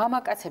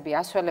მამაკაცები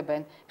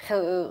ასველებენ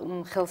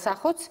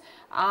ხელსახოთს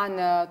ან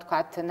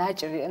თქვათ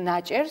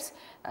ნაჭერს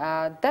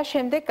და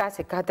შემდეგ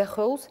ასე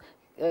გადახვეულს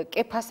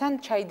კეფასთან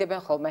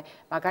ჩაიდებენ ხოლმე.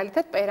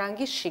 მაგალითად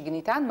პერანგის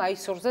შიგნით ან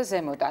მაისურზე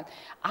ზემოდან.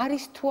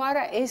 არის თუ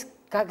არა ეს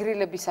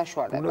გაგრილების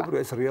საშუალება?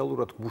 ბუნებრივად ეს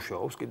რეალურად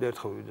მუშაობს. კიდევ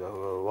ერთხელ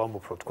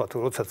ვამბობ, რომ თქვათ,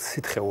 როცა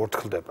სითხე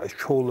ორთქლდება, ეს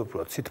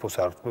ჩვეულებრივად სითბოს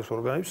არტყმებს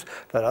ორგანიზმს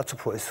და რაც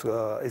უფრო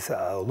ეს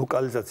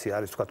ლოკალიზაცია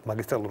არის, თქვათ,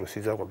 მაგისტრალური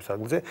სიზარღვების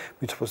ადგილზე,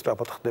 მით უფრო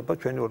სწრაფად ხდება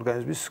ჩვენი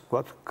ორგანიზმის,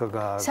 თქვათ,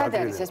 გაგრილება. სად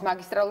არის ეს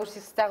მაგისტრალური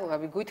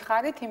სიზარღვები?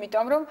 გითხარით,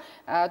 იმიტომ რომ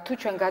თუ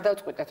ჩვენ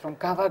გადავწყვიტეთ, რომ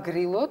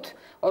გავაგრილოთ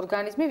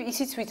ორგანიზმი,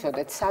 ისიც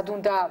ვიცოდეთ, სად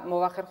უნდა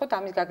მოვახერხოთ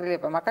ამის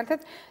გაგრილება. მაგალითად,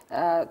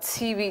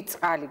 ცივი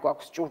წყალი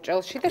გვაქვს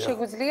ჭურჭელში და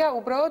შეგვიძლია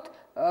უბრალოდ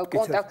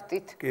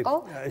კონტაქტით, ხო?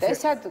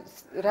 ესად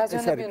რა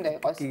ზონები უნდა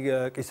იყოს?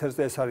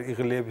 კისერზე ეს არის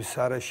იღლიების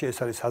არეში, ეს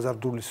არის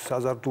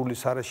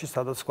საზარდულის არეში,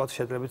 სადაც თქვათ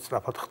შედრებით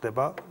სწრაფად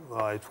ხდება,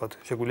 აი თქვათ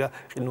შეგვიძლია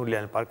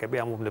ყინულიანი პარკები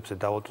ამ უბნებზე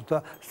დავადოთ და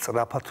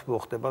სწრაფად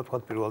მოხდება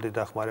თქვათ პირველადი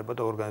დახმარება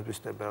და ორგანიზმის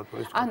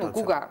ტემპერატურის კონტროლი. ანუ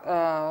გუგა,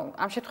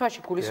 ამ შემთხვევაში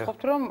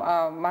გულისხმობთ, რომ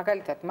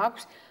მაგალითად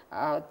მაქვს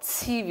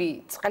ცივი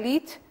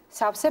წყლით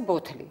სავსე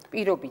ბოთლი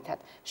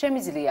პირობითად.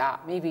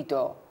 შემიძლია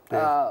მივიდო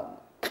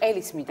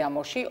ყელის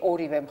მიდამოში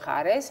ორივე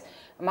მხარეს,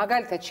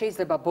 მაგალითად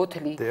შეიძლება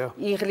ბოთლი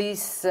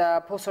იღლის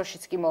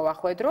ფოსოშიც კი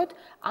მოვახვედროთ,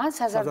 ან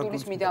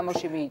საზარდულის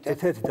მიდამოში მიიდოთ.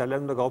 ერთ-ერთი ძალიან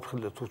უნდა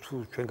გავაფრთხილდეთ, თუ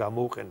ჩვენ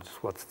გამოვყენთ,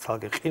 ვთქვათ,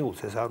 ცალკე ყინულს,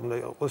 ეს არ უნდა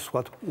იყოს,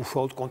 ვთქვათ,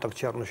 უშუალოდ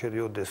კონტაქტში არ უნდა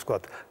შედიოდეს,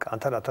 ვთქვათ,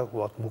 კანთან, რათა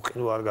ვთქვათ,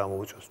 მუყინო არ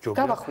გამოუწვევს.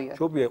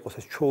 ჯობია იყოს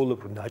ეს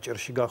ჩვეულებრივ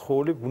ნაჭერში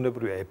გახვეული,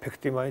 ბუნებრივია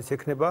ეფექტი მაინც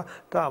ექნება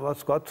და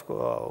ამას ვთქვათ,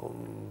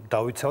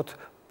 დავიცავთ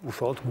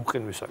უშუალოდ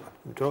მუყინვისაგან.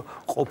 იმიტომ რომ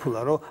ყოფილა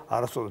რომ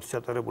არასწორად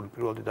ჩატარებული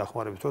პირველადი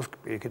დახმარების დროს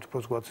პირიქით უფრო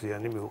ზღვაც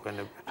ზიანი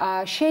მიუყენებთ.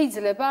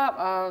 შეიძლება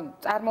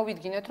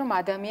წარმოვიდგინოთ, რომ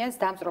ადამიანს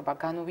დამწრობა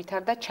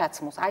განუვითარდა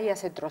ჩაცმოს. აი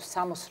ასეთ დროს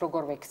სამოს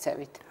როგორ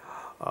ვექცევით?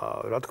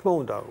 რა თქმა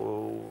უნდა,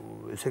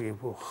 ესე იგი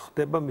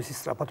ხდება მისი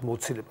სწრაფად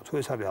მოცილება.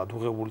 თუ ეს არის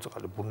ადუღებული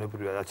წყალი,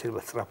 ბუნებრივია, რაც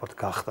შეიძლება სწრაფად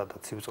გახდა და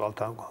ცივ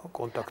წყალთან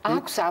კონტაქტი.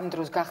 აქვს ამ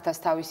დროს გახდას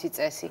თავისი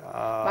წესი.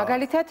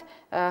 მაგალითად,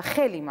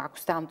 ხელი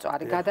მაქვს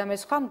დამწვარი,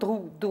 გადამესხვა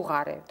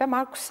მდუღარე და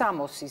მაქვს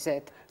 60-ზე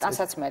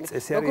ტანსაცმელი.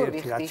 წესი არის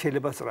ერთი, რაც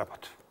შეიძლება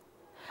სწრაფად.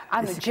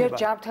 ანუ ჯერ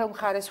ჯამთელ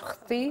მხარეს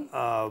ვხდი?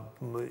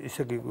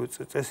 ისე იგი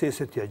წესი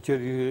ესეთია, ჯერ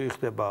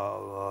იხდება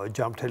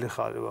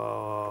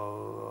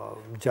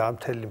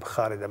ჯამთელი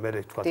მხარე და მე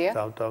თქვა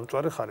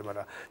დამწვარი ხარი,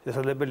 მაგრამ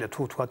შესაძლებელია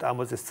თუ თქვა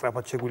ამაზე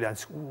სწრაფად შეგვიძლია ან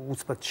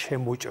უცბად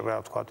შემოჭრა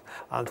თქვა,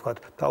 ან თქვა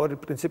თავი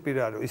პრინციპი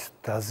რა არის, ის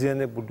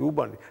დაზიანებული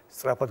უბანი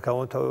სწრაფად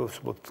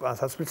გამონთავისუფლოთ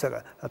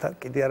ტანსაცმლისაგან, რათა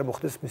კიდე არ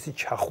მოხდეს მისი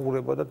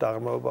ჩახურება და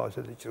დაღრმავება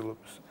ასეთი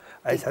ჭრილობის.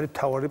 აი ეს არის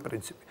თავი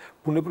პრინციპი.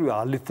 ბუნებრივი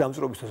ალით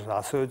დამწვრობისთვის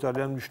ასევე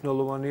ძალიან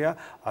მნიშვნელოვანია,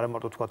 არა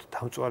მარტო თქვა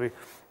დამწვარი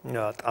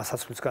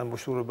ტანსაცმლის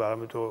განმოშორება,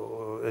 არამედ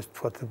ეს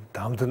თქვა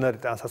დამდნარი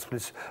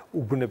ტანსაცმლის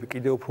უბნები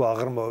კიდევ უფრო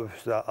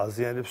აღრმავებს და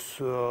აზიანებს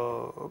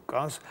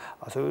კანს,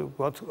 ასევე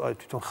თქვა აი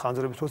თვითონ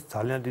ხანძრებისთვის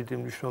ძალიან დიდი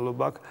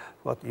მნიშვნელობა აქვს,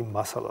 თქვა იმ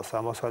მასალას,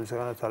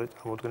 ამასალისგანაც არის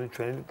წარმოქმნილი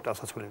ჩვენი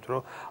ტანსაცმელი, იმიტომ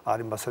რომ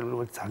არის მასალები,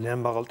 რომელიც ძალიან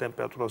მაღალ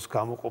ტემპერატურას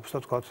გამოყოფს და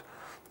თქვა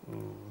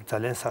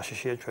ძალიან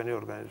საშიშია ჩვენი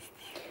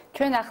ორგანიზმისთვის.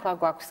 ჩვენ ახლა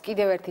გვაქვს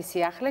კიდევ ერთი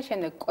სიახლე,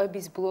 შემდეგ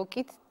კვების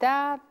ბლოკით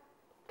და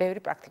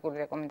ბევრი პრაქტიკული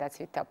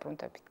რეკომენდაციით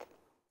დავბრუნდებით.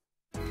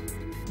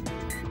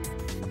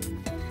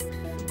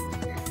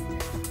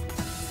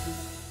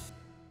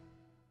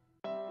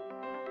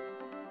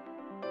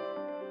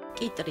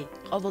 კიტრი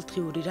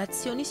ყოველდღიური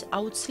რაციონის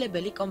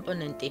აუცილებელი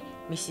კომპონენტი.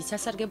 მისი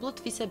სასარგებლო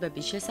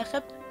თვისებების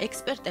შესახებ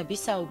ექსპერტები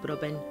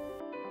საუბრობენ.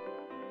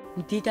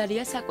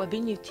 მდიდარია საკვები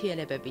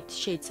ნივთიერებებით,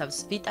 შეიცავს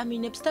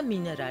ვიტამინებს და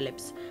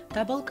მინერალებს,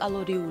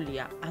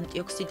 დაბალკალორიულია,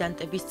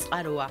 ანტიოქსიდანტების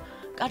წყაროა,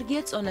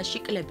 კარგია წონაში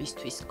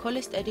კლებისთვის,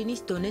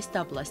 ქოლესტერინის დონეს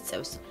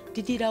დაბლასწევს,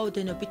 დიდი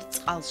რაოდენობით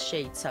წყალს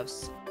შეიცავს.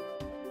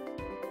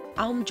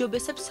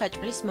 აუმჯობესებს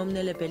საჭმლის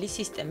მომნელებელი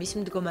სისტემის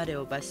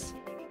მდგომარეობას.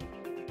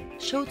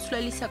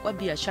 შეუცვლელი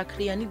საკვებია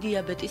შაქრიანი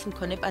დიაბეტის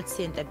მქონე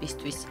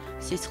პაციენტებისთვის,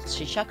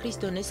 სისხლში შაქრის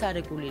დონეს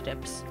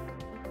არეგულირებს.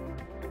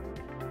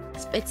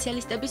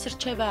 სპეციალისტების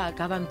რჩევაა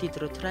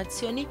გავამდიდროთ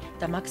რაციონი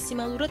და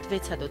მაქსიმალურად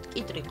ვეცადოთ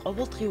კიტრი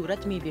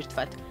ყოველდღიურად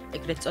მივირთვათ,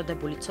 ეგრეთ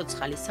წოდებული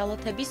ცოცხალი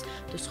სალათების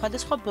თუ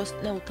სხვადასხვა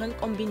ბოსტნეულთან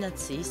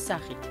კომბინაციის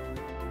სახით.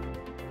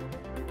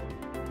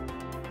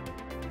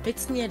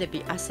 მეცნიერები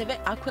ასევე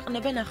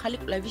აქვეყნებენ ახალი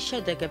კვლევის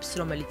შედეგებს,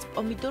 რომელიც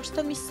პომიდორს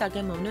და მის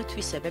საგემოვნო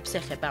თვისებებს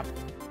ეხება.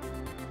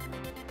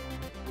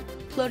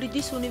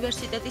 ფლორიდის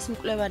უნივერსიტეტის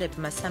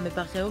მკვლევარებმა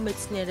სამებაღეო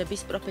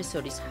მეცნიერების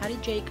პროფესორის ჰარი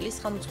ჯეიკლის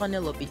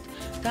ხელმძღვანელობით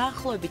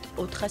დაახლოებით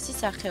 400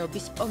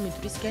 სახეობის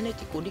პომიდრის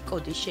გენეტიკური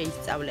კოდი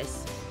შეისწავლეს.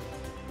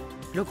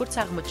 როგორც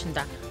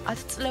აღმოჩნდა,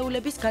 10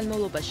 წლეულების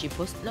განმავლობაში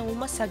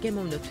ბოსტნეულმა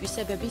საგემოვნო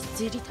თვისებების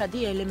ძირითადი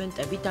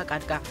ელემენტები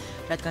დაკარგა,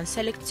 რადგან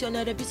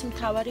სელექციონერების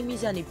მთავარი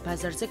მიზანი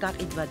ბაზარზე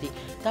გაყიდვადი,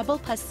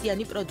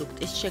 დაბალფასიანი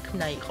პროდუქტის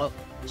შექმნა იყო.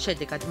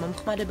 შედეგად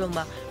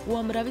მომხმარებელმა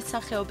უამრავი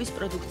სახეობის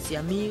პროდუქცია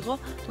მიიღო,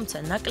 თუმცა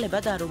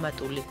ნაკლებად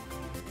არომატული.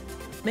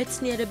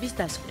 მეცნიერების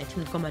დასკვნით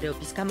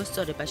მდგომარეობის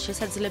გამოსწორება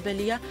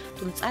შესაძლებელია,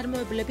 თუ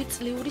მწარმოებლები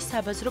წლიური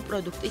საბაზრო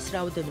პროდუქტის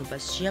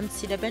რაოდენობას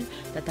შეამცირებენ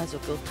და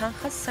დაზოგილ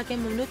თანხას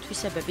საგემოვნო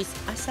თვისებების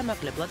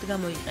ასამაღლებლად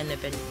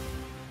გამოიყენებენ.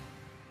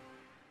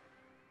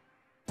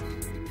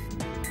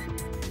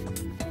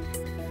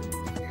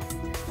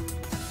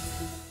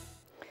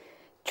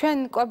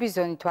 ჩვენ კვების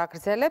ზონით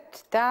ვაგრძელებთ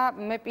და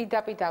მე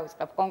პირდაპირ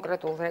დავიწყებ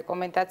კონკრეტულ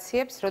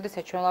რეკომენდაციებს,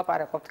 როდესაც ჩვენ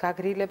ვლაპარაკობთ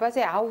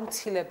გაგრილებაზე,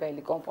 აუცილებელი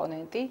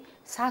კომპონენტი,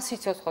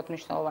 სასიცოცხლოდ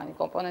მნიშვნელოვანი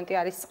კომპონენტი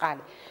არის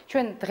წყალი.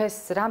 ჩვენ დღეს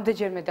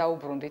რამდენჯერმე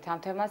დაუბრუნდით ამ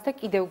თემას და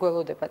კიდევ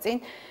გველოდება წინ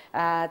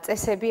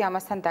წესები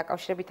ამასთან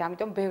დაკავშირებით,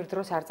 ამიტომ ბევრ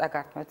დროს არ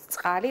წაგართმევთ.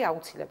 წყალი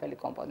აუცილებელი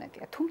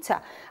კომპონენტია. თუმცა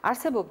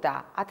არსებობდა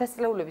 1000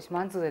 წლეულების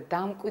მანძილზე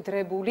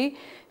დამკვიდრებული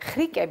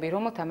ხრიკები,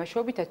 რომელთა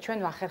მეშვეობითაც ჩვენ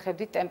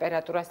ვახერხებდით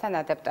ტემპერატურასთან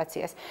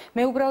ადაპტაციას.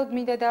 მე უბრალოდ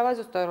მინდა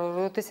დავაზუსტო, რომ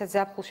როდესაც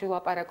ზაფხულში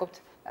ვლაპარაკობთ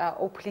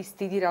ოფლის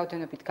დიდი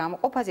რაოდენობით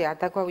გამოყოფაზე, არ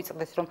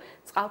დაგვავიწყდეს, რომ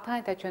წყალთან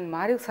ერთად ჩვენ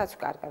მარილსაც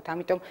ვკარგავთ.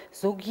 ამიტომ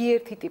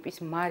ზოგიერთი ტიპის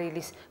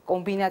მარილის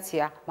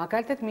კომბინაცია,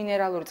 მაგალითად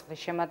მინერალური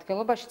წყლის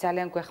შემადგენლობაში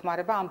ძალიან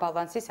გვეხმარება ამ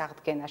ბალანსის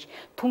აღდგენაში.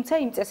 თუმცა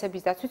იმ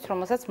წესების დაცვით,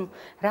 რომელსაც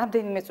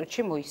რამდენიმე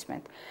წუთში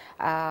მოისმენთ.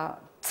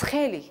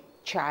 ცხელი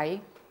ჩაი,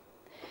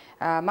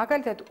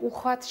 მაგალითად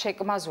უხვად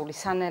შეკმაზული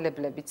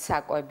სანელებლებით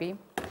საკვები,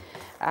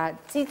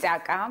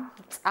 წიწაკა,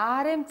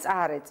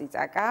 მწარე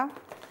წიწაკა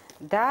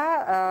და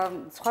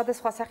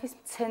სხვადასხვა სახის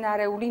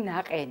მცენარეული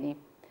ნაყენი,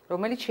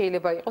 რომელიც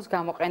შეიძლება იყოს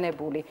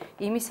გამოყენებული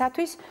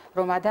იმისათვის,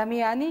 რომ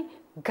ადამიანი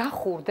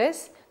გახურდეს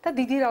და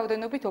დიდი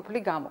რაოდენობით ოფლი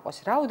გამოყოს.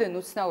 რაოდენ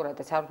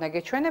უცნაურადაც არ უნდა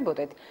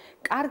გეჩვენებოდეთ,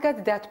 კარგად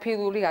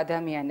დათბილული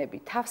ადამიანები,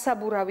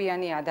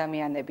 თავსაბურავიანი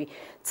ადამიანები,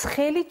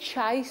 ცხელი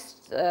ჩაის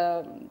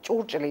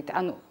ჭურჭლით,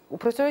 ანუ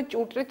უпростоრად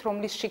ჭურჭლით,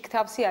 რომლის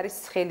შიგთავსი არის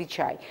ცხელი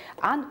ჩაი,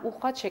 ან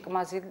უხვად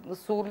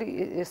შეკმაზული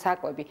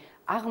საკვები.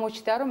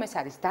 აღმოჩნდა, რომ ეს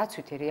არის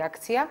დაცვითი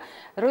რეაქცია,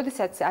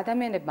 როდესაც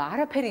ადამიანებმა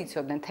არაფერი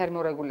იცოდნენ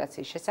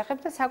თერმორეგულაციის შესახებ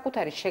და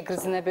საკუთარი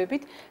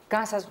შეგრძნებებით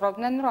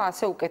განსაზღვრავდნენ, რომ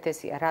ასე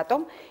უკეთესია. რატომ?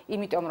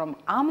 იმიტომ, რომ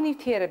ამ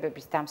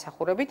ნივთიერებების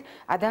დამსახურებით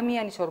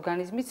ადამიანის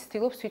ორგანიზმი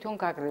ცდილობს თვითონ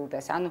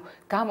გაგრილდეს, ანუ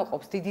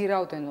გამოყოფს დიდი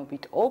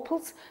რაოდენობით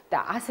ოფლს და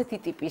ასეთი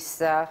ტიპის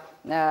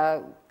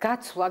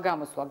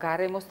გაცვლა-გამოსვლა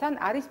გარემოსთან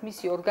არის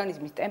მისი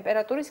ორგანიზმის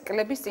ტემპერატურის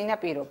კლების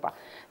წინაპირობა.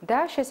 და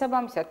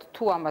შესაბამისად,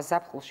 თუ ამას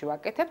ზაფხულში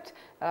ვაკეთებთ,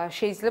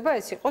 შეიძლება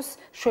ეს იყოს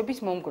შვების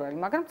მომგვრალი,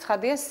 მაგრამ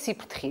ცხადია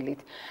სიფრთხილით.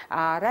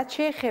 რაც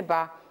შეეხება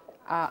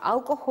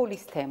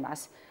ალკოჰოლის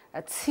თემას,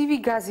 ცივი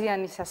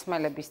გაზიანი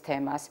სასმელების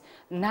თემას,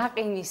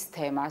 ნაყინის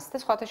თემას და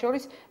სხვათა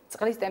შორის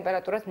წყლის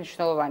ტემპერატურაც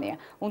მნიშვნელოვანია.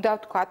 უნდა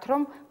ვთქვათ,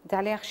 რომ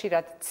ძალიან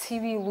ხშირად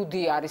ცივი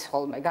ლუდი არის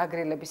ხოლმე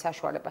გაგრილების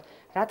საშუალება.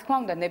 რა თქმა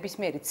უნდა,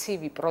 ნებისმიერი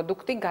ცივი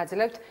პროდუქტი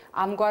გაძლევთ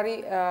ამგვარი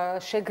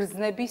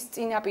შეგრძნების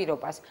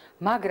წინაპირობას,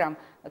 მაგრამ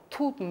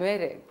თუ მე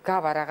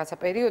გავა რაღაცა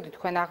პერიოდი,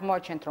 თქვენ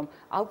აღმოაჩენთ, რომ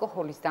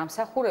ალკოჰოლის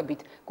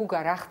დამსახურებით, გუგა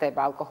რა ხდება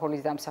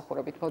ალკოჰოლის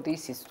დამსახურებით? მოდი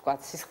ისიც ვთქვათ,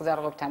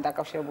 სისხლძარღვებთან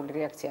დაკავშირებული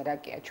რეაქცია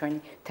რაკია ჩვენი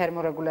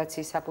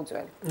თერმორეგულაციის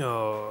საფუძველი?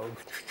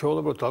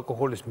 ჩვეულებრივ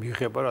ალკოჰოლის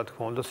მიღება, რა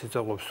თქმა უნდა,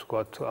 სისხლძარღვებს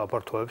ვთქვათ,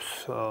 აფართოებს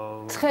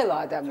ცხელა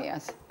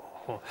ადამიანს.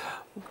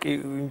 კი,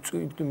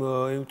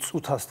 იმ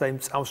წუთას და იმ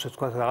წამს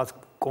ვთქვათ, რაღაც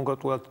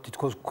კონკრეტულად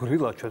თითქოს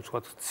გრილა ჩვენ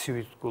ვთქვათ,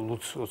 ცივი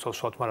ლუდს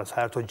ვსვათ, მაგრამ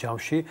საერთოდ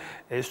ჯამში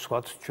ეს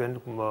ვთქვათ, ჩვენ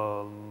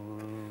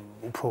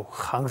უფრო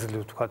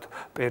ხანგრძლივ ვთქვათ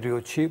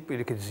პერიოდში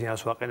პირიქით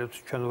ზიანს ვაყენებთ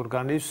ჩვენ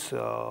ორგანიზმს,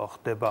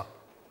 ხდება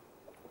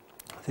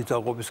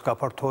სისხლძარღვების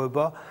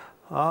გაფართოება,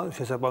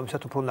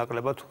 შესაბამისად უფრო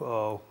ნაკლებად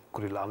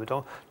გრილა.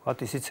 ამიტომ ვთქვათ,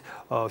 ისიც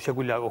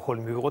შეგვიძლია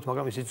ალკოჰოლი მივიღოთ,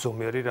 მაგრამ ისიც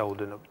ზომიერი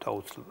რაოდენობით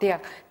აუცილებლად.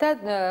 დიახ, და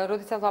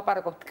როდესაც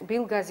ლაპარაკობთ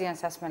ტკბილგაზიან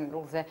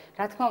სასმელზე,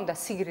 რა თქმა უნდა,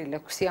 სიგრილე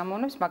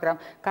გვსიამოვნებს, მაგრამ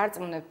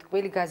გარწმუნებთ,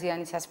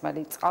 ტკბილგაზიანი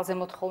სასმელი წყალზე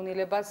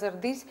მოთხოვნილებას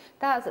ზრდის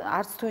და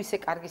არც თუ ისე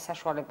კარგი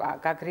საშუალებაა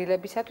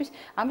გაგრილებისათვის,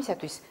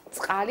 ამისათვის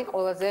წყალი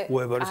ყველაზე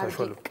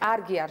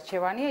კარგი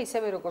არჩევანია,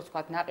 ისევე როგორც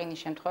ვთქვათ, ნაყინის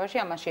შემთხვევაში,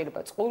 ამას შეიძლება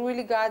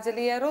წყურვილი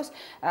გააძლიეროს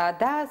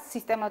და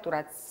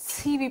სისტემატურად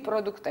ცივი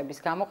პროდუქტების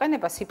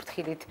გამოყენება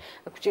სიფრთხილით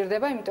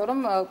გვჭირდება, იმიტომ რომ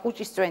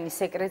კუჭისწვენის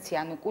სეკრეცია,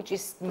 ანუ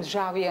კუჭის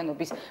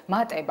მჟავიანობის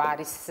მატება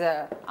არის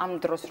ამ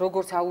დროს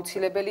როგორც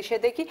აუცილებელი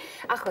შედეგი.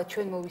 ახლა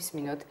ჩვენ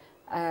მოვისმინოთ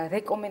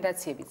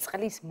რეკომენდაციები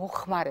წყლის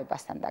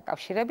მოხმარებასთან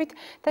დაკავშირებით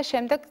და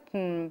შემდეგ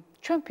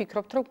ჩვენ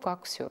ვფიქრობთ, რომ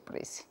გვაქვს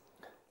სიურპრიზი.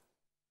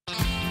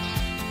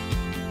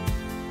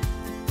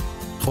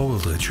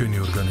 ყოველდღე ჩვენი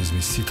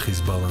ორგანიზმის სითხის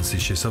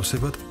ბალანსის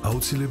შესავსებად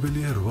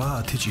აუცილებელია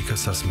 8-10 ჭიქა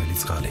სასმელი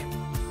წყალი.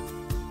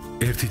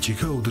 1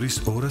 ჭიქა უდრის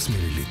 200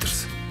 მილilitrს.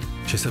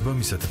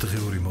 შესაბამისად,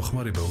 დღეური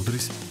მოხმარება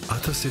უდრის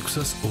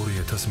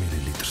 1600-2000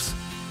 მილilitrს.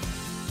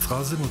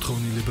 წყალზე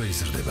მოთხოვნილება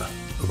იზრდება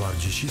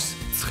ვარჯიშის,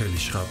 ცხელი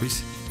შხაპის,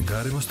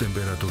 გარემოს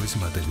ტემპერატურის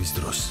მატების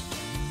დროს.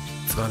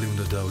 წყალი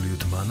უნდა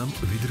დავლიოთ მანამ,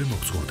 ვიდრე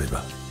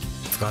მოწყურდება.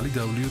 წყალი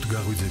დავლიოთ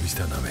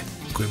გაღვიძებისთანავე,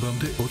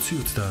 კვებამდე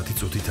 20-30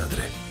 წუთით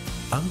ადრე.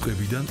 ამ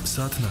კვებიდან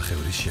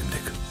საათნახევრის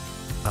შემდეგ.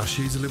 არ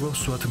შეიძლება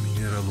ვსვათ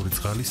მინერალური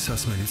წყალი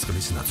სასმელი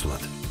წყლის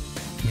ნაცვლად.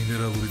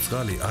 მინერალური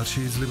წყალი არ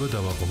შეიძლება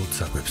დავაყოლოთ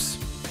საკვებს.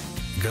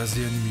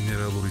 გაზიანი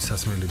მინერალური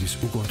სასმელების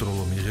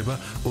უკონტროლო მიღება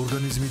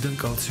ორგანიზმიდან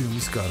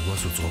კალციუმის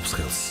კარგვას უწყობს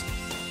ხელს.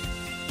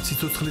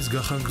 სიცოცხლის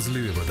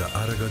გახანგრძლივება და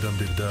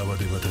არაგადამდეგ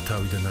დაავადებათა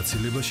თავიდან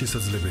აცილება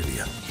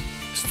შესაძლებელია.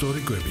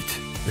 სწორი კვებით,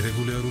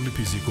 რეგულარული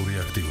ფიზიკური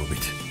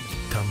აქტივობით,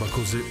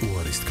 თამბაქოზე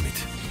უარის თქმით.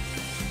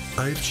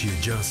 აირჩიე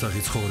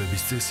ჯანსაღი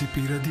ცხოვრების წესი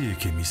პირადი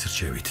ექიმის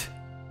რჩევით.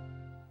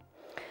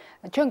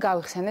 ჩვენ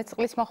გავიხსენეთ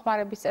წყლის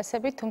მოხმარების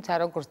წესები, თუმცა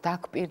როგორც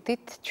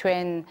დაგპირდით,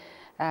 ჩვენ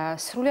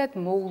სრულიად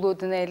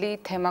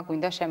მოულოდნელი თემა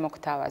გვინდა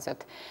შემოგთავაზოთ.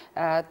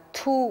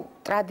 თუ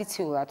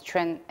ტრადიციულად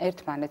ჩვენ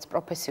ერთმანეთს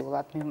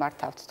პროფესიულად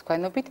მიმართავთ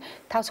თქვენობით,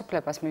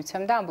 თავისუფლებას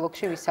მივცემ და ამ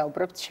ბლოკში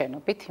ვისაუბრებთ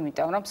შენობით,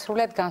 იმიტომ რომ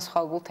სრულიად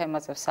განსხვავებულ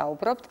თემაზე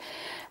ვსაუბრობთ.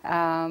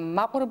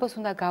 მაყურებელს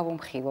უნდა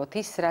გავუმხილოთ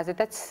ის,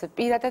 რაზედაც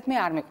პირადად მე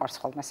არ მიყვარს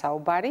ხოლმე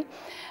საუბარი,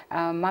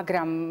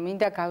 მაგრამ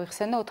მინდა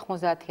გავიხსენო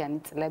 90-იანი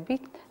წლები,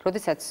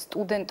 როდესაც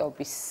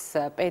სტუდენტობის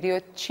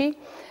პერიოდში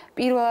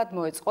პირველად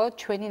მოეწყო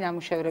ჩვენი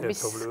ნამუშევრების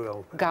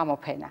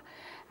გამოფენა.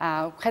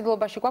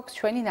 მხედველობაში გვაქვს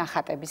ჩვენი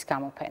ნახატების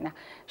გამოფენა.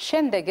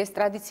 შემდეგ ეს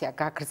ტრადიცია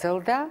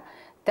გაგრძელდა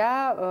და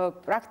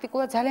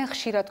პრაქტიკულად ძალიან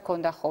ხშირად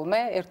ჰქონდა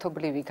ხოლმე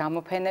ერთობლივი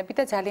გამოფენები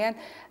და ძალიან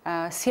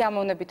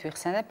სიამოვნებით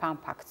ვიხსენებ ამ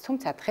ფაქტს.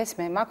 თუმცა დღეს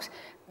მე მაქვს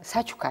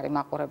საჩუქარი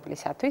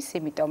მაყურებლისათვის,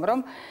 იმიტომ რომ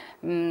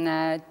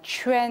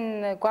ჩვენ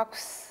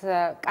გვაქვს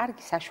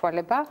კარგი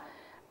საშუალება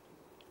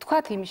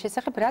თქვათ იმის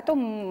შესახებ, რატომ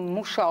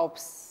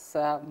მუშაობს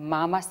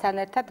მამასთან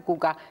ერთად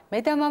გუგა. მე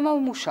და მამა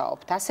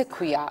ვმუშაობთ, ასე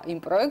ქვია იმ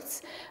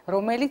პროექტს,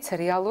 რომელიც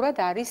რეალურად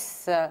არის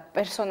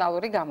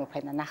პერსონალური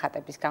გამოფენა,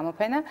 ნახატების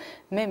გამოფენა.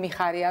 მე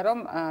მიხარია, რომ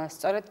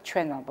სწორედ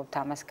ჩვენ ვამბობთ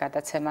ამას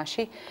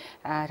გადაცემაში,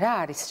 რა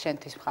არის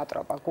შენთვის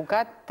მხატვრობა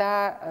გუგა და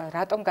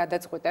რატომ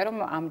გადაწყვიტე, რომ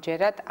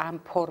ამჯერად ამ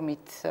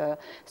ფორმით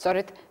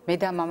სწორედ მე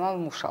და მამა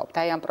ვმუშაობთ,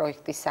 აი ამ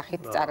პროექტის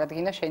სახით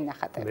წარადგინა შენი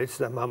ნახატები. მეც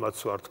და მამაც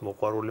ვართ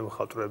მოყვარული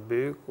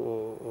მხატვრები,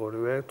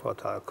 ორივე, თქვათ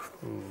აქ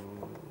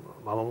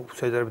მამამ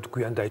შეიძლება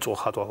გვიან დაიწყო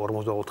ხატვა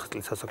 44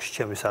 წლის ასაკში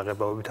ჩემი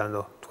საღებავებით,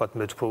 ანუ თქვათ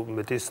მე უფრო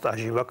მეტი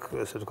სტაჟი მაქვს,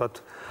 ესე ვთქვათ,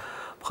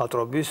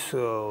 მხატვრობის,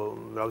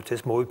 რა ვიცი,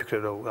 ეს მოვიფიქრე,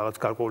 რომ რაღაც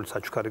გარკვეული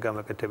საჩუქარი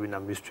გამაკეთებინა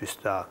მისთვის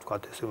და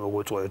თქვათ ესე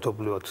მოგვეწყო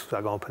ერთობლივად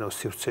საგამოფენო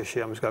სივრცეში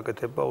ამის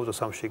გაკეთება,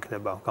 23-ში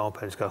იქნება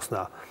გამოფენის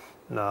გახსნა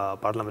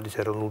პარლამენტის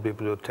ეროვნულ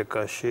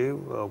ბიბლიოთეკაში,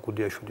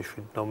 გუდიაშვილის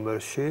 7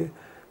 ნომერში.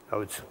 რა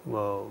ვიცი,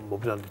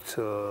 მობნადით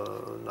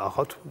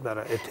ნახავთ,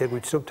 მაგრამ ერთი ეგ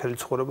ვიცი, რომ მთელი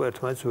ცხოვრება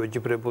ერთმანეთს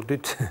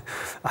ვეჯიბრებოდით,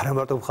 არა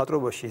მარტო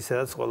მხატვრობაში,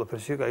 ისედაც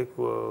ყველაფერში, აი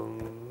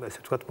ესე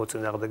ვთქვათ,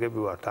 მოწინააღმდეგები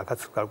ვართ. აქაც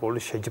გარკვეული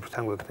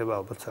შეჯიბრთან გვექნება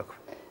ალბათ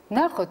საქმე.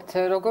 ნახოთ,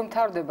 როგორ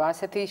მთავრდება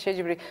ასეთი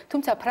შეჯიბრი.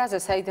 თუმცა ფრაზა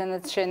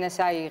საიდანაც შენ ეს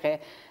აიღე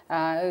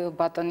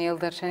ბატონი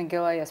ელდარ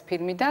შენგელაიას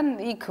ფილმიდან,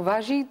 იქ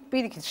ვაჟი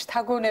პირიქით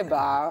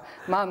შთაგონებაა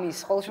მამის,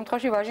 ყოველ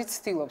შემთხვევაში ვაჟი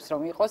ცდილობს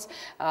რომ იყოს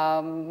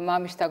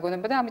მამის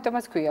შთაგონება და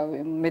ამიტომაც ქვია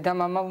მე და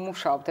მამა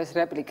ვმუშაობთ ეს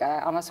რეპლიკა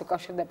ამას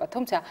უკავშირდება.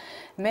 თუმცა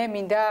მე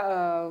მინდა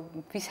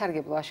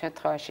ვისარგებლო ამ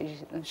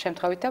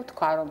შემთხვევით და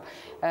ვთქვა რომ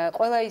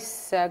ყველა ის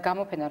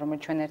გამოფენა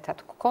რომელიც ჩვენ ერთად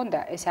გვქონდა,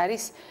 ეს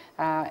არის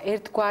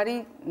ერთგვარი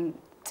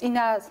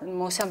წინა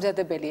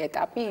მოსამზადებელი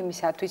ეტაპი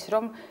იმისათვის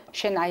რომ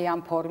შენ აი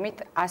ამ ფორმით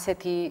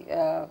ასეთი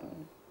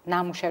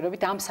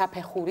ნამუშევრებით ამ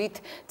საფეხურით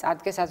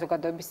წარდგეს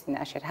საზოგადოების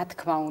წინაშე. რა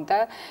თქმა უნდა,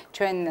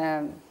 ჩვენ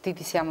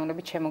დიდი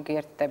სიამოვნებით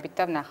შემოგიერთდებით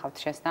და ვნახავთ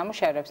შენს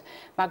ნამუშევრებს,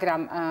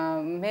 მაგრამ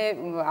მე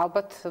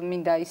ალბათ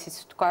მინდა ისიც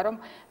ვთქვა, რომ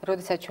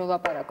როდესაც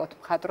შევლაპარაკოთ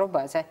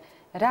მხატვრობაზე,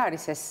 რა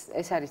არის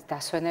ეს არის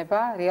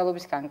დასვენება,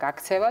 რეალობისგან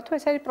გაქცევა, თუ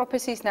ეს არის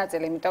პროფესიის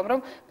ნაწილი, იმიტომ რომ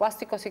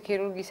პლასტიკოსი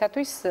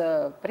ქირურგისათვის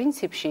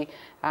პრინციპში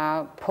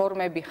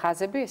ფორმები,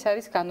 ხაზები ეს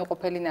არის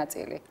განუყოფელი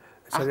ნაწილი.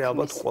 ეს არის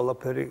ალბათ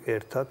ყველაფერი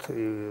ერთად,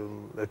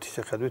 ერთი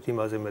შეხედვით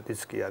იმაზე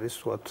მეტიც კი არის,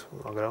 ვთქვათ,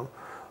 მაგრამ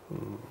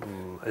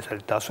ეს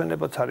არის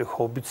დასვენებაც, არის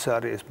ჰობიც,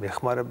 არის ეს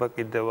მეხმარება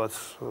კიდევაც,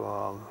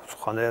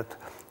 სხვანაირად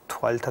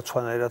თვალითაც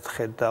სხვანაირად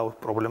ხედავ,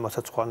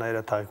 პრობლემასაც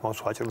სხვანაირად აღიქმავს,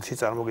 ვაჭრილში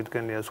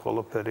წარმოგიდგენია ეს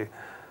ყველაფერი.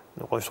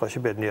 ყოველ შემთხვევაში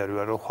ბედნიერი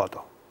ვარ რომ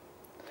ხატავ.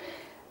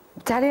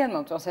 ძალიან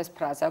მომწონს ეს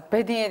ფრაზა,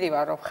 ბედნიერი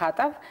ვარ რომ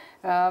ხატავ.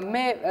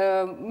 მე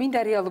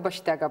მინდა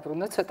რეალობაში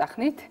დაგაბრუნო ცოტა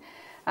ხნით.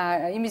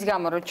 იმის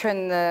გამო რომ ჩვენ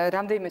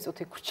რამდენიმე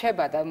წუთი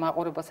გვრჩება და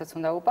მაყურებელსაც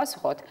უნდა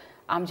უპასუხოთ,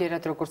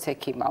 ამჯერად როგორც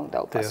ექიმა უნდა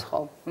უპასუხო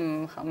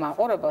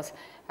მაყურებელს.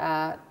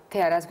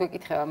 თეა რას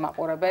გვეკითხება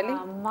მაყურებელი?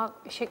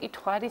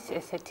 შეკითხვა არის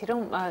ესეთი, რომ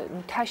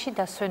მთაში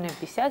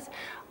დასვენებისას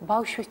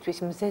ბავშვისთვის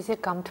მზეზე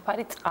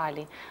გამთბარი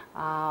წყალი,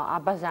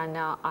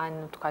 აბაზანა ან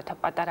თქვათ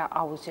პატარა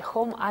აუზი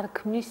ხომ არ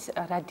ქმნის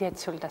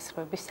რადიაციული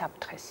დასხმების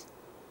საფრთხეს?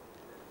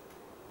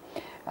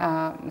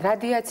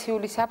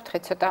 რადიაციული საფრთხე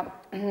ცოტა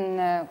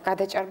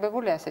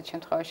გადაჭარბებულია ასეთ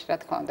შემთხვევაში, რა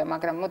თქმა უნდა,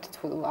 მაგრამ მოდით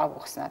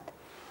ავუხსნათ.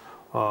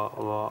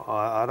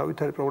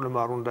 არავითარი პრობლემა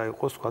არ უნდა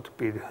იყოს, თქვათ,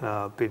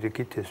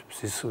 პირიქით ეს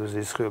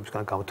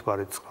ზისხიობისგან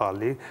გამთბარი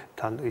წყალი,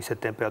 თან ისეთ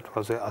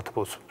ტემპერატურაზე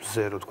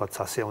ატმოსფეროზე, თქვათ,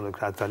 სასიამოვნო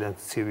ძალიან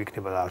ცივი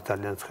იქნება და არ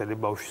ძალიან ცხელი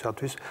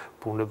ბავშვისათვის,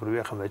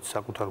 ბუნებრივია, ხა მეც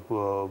საკუთარ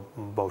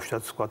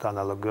ბავშვსაც, თქვათ,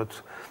 ანალოგიურად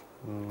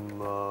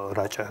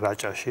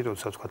რაჭაში,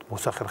 როდესაც თქვათ,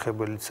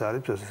 მოსახერხებელიც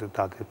არის, ესე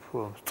დადებ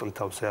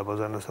წლითავზე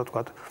აბაზანას და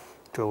თქვათ,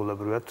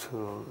 ჩვეულებრივად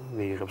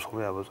მიიღებს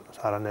ხოლმე აბაზანას.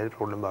 არანაირი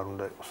პრობლემა არ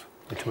უნდა იყოს.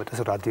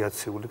 მithumetes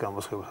რადიაციული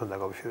გამოსხივებასთან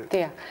დაკავშირებით.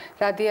 დიახ,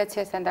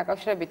 რადიაციასთან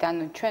დაკავშირებით,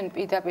 ანუ ჩვენ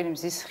პირდაპირ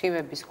მზის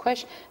სხივების ქვეშ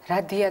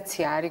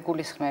რადიაცია არ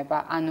იგულისხმება,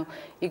 ანუ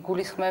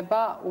იგულისხმება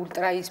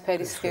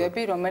ულტრაისფერის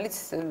სხივები, რომელიც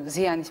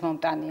ზიანის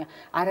მომტანია.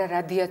 არა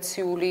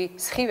რადიაციული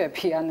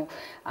სხივები, ანუ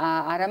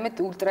არამედ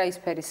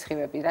ულტრაისფერის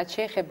სხივები. რაც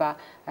შეეხება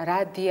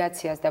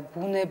რადიაციას და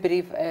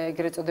ბუნებრივ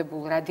ეგრეთ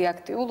წოდებულ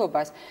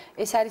რადიოაქტიულობას,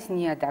 ეს არის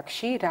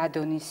ნიადაგში,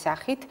 რადონის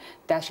სახით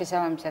და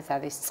შესაბამისად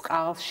არის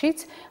წყალშიც,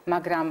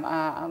 მაგრამ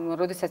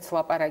როდესაც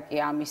ლაპარაკი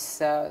ამის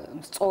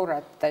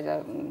სწორად და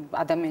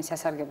ადამიანის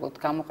სასარგებლოდ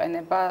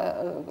გამოყენება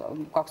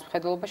გვაქვს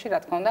მხედველობაში, რა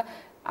თქმა უნდა,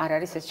 არ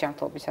არის ეს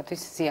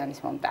ჯანმრთელობისათვის ზიანის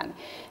მომტანი.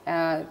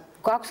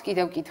 გვაქვს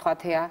კიდევ კითხვა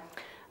თეა?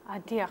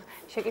 დიახ,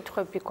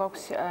 შეკითხვები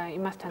გვაქვს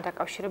იმასთან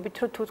დაკავშირებით,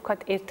 რომ თუ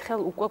თქვათ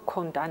ერთხელ უკვე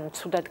გქონდა, ანუ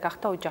ცუდად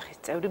გახდა ოჯახის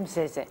წევრი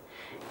მზეზე.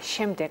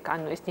 შემდეგ,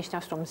 ანუ ეს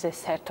ნიშნავს, რომ მზეს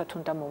საერთოდ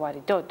უნდა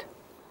მოვარიდოთ?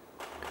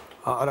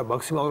 არა,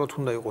 მაქსიმალურად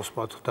უნდა იყოს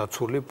მათ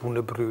დაცული,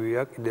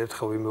 ბუნებრივია, კიდევ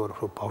ერთხელ ვიმეორებ,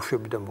 რომ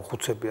ბავშვები და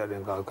მოხუცები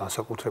არიან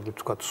განსაკუთრებით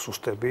თქვათ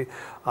სუსტები,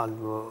 ან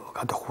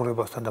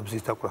გადახურებასთან და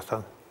მზის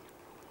დაკვრასთან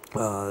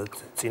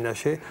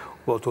წინაშე,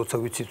 უბრალოდ როცა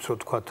ვიცით, რომ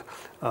თქვათ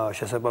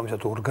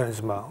შესაბამისად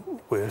ორგანიზმმა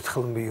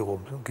ერთხელ მიიღო,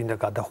 გინდა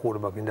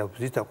გადახურება, გინდა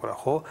მზის დაკვრა,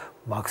 ხო,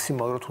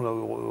 მაქსიმალურად უნდა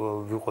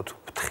ვიყოთ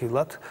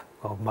ფრთხილად,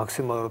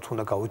 მაქსიმალურად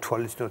უნდა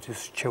გავითვალისწინოთ ის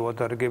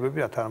შევადარგებები,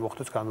 რათა არ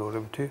მოხდეს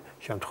განმეორებითი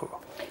შემთხვევა.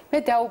 მე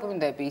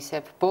დაუბრუნდები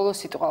ისევ ბოლო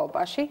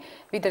სიტყვაობაში,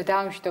 ვიდრე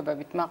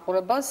დავამშვიდობებით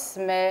მაყურებელს,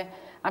 მე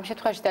ამ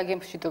შემთხვევაში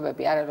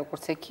დაგემშვიდობები არა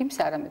როგორც ექიმს,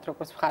 არამედ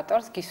როგორც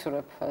მხატვარს,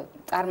 გისურვებ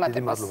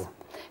წარმატებას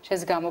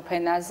შენს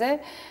გამოფენაზე.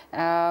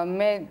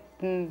 მე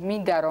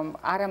მინდა რომ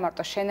არა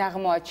მარტო შენ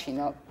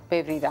აღმოაჩინო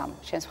ბევრი რამ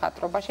შენს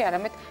მხატვრობაში,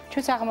 არამედ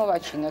ჩვენს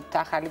აღმოვაჩინოთ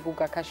ახალი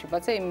გუგა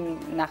ქაშიბაძე იმ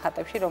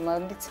ნახატებში,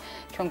 რომელიც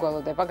ჩვენ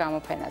გველოდება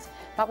გამოფენაზე.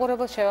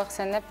 მაყურებელს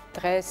შევახსენებ,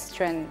 დღეს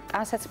ჩვენ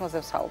ტანსაცმელზე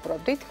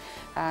ვსაუბრობდით,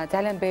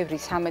 ძალიან ბევრი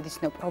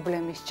სამედიცინო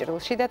პრობლემის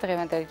ჭრილში და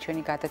დღევანდელი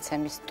ჩვენი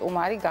გადაცემის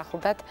სტუმარი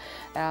გახლდათ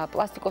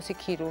პლასტიკოსი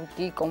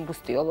ქირურგი,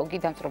 კომბუსტიოლოგი,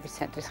 დამწვრობის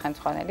ცენტრის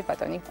ხელმძღვანელი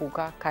ბატონი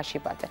გუგა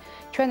ქაშიბაძე.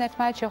 ჩვენ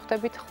ერთმანეთს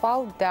შევხვდებით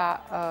ხვალ და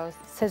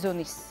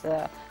სეზონის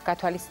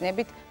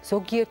გათვალისწინებით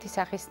ზოგიერთი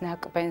სახის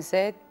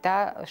ნაკბენზე და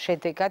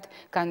შედეგად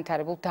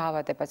განვითარებულ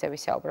დაავადებაზე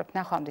ვისაუბრებთ.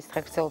 ნახვამდის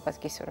დღეგრძელობას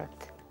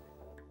გისურვებთ.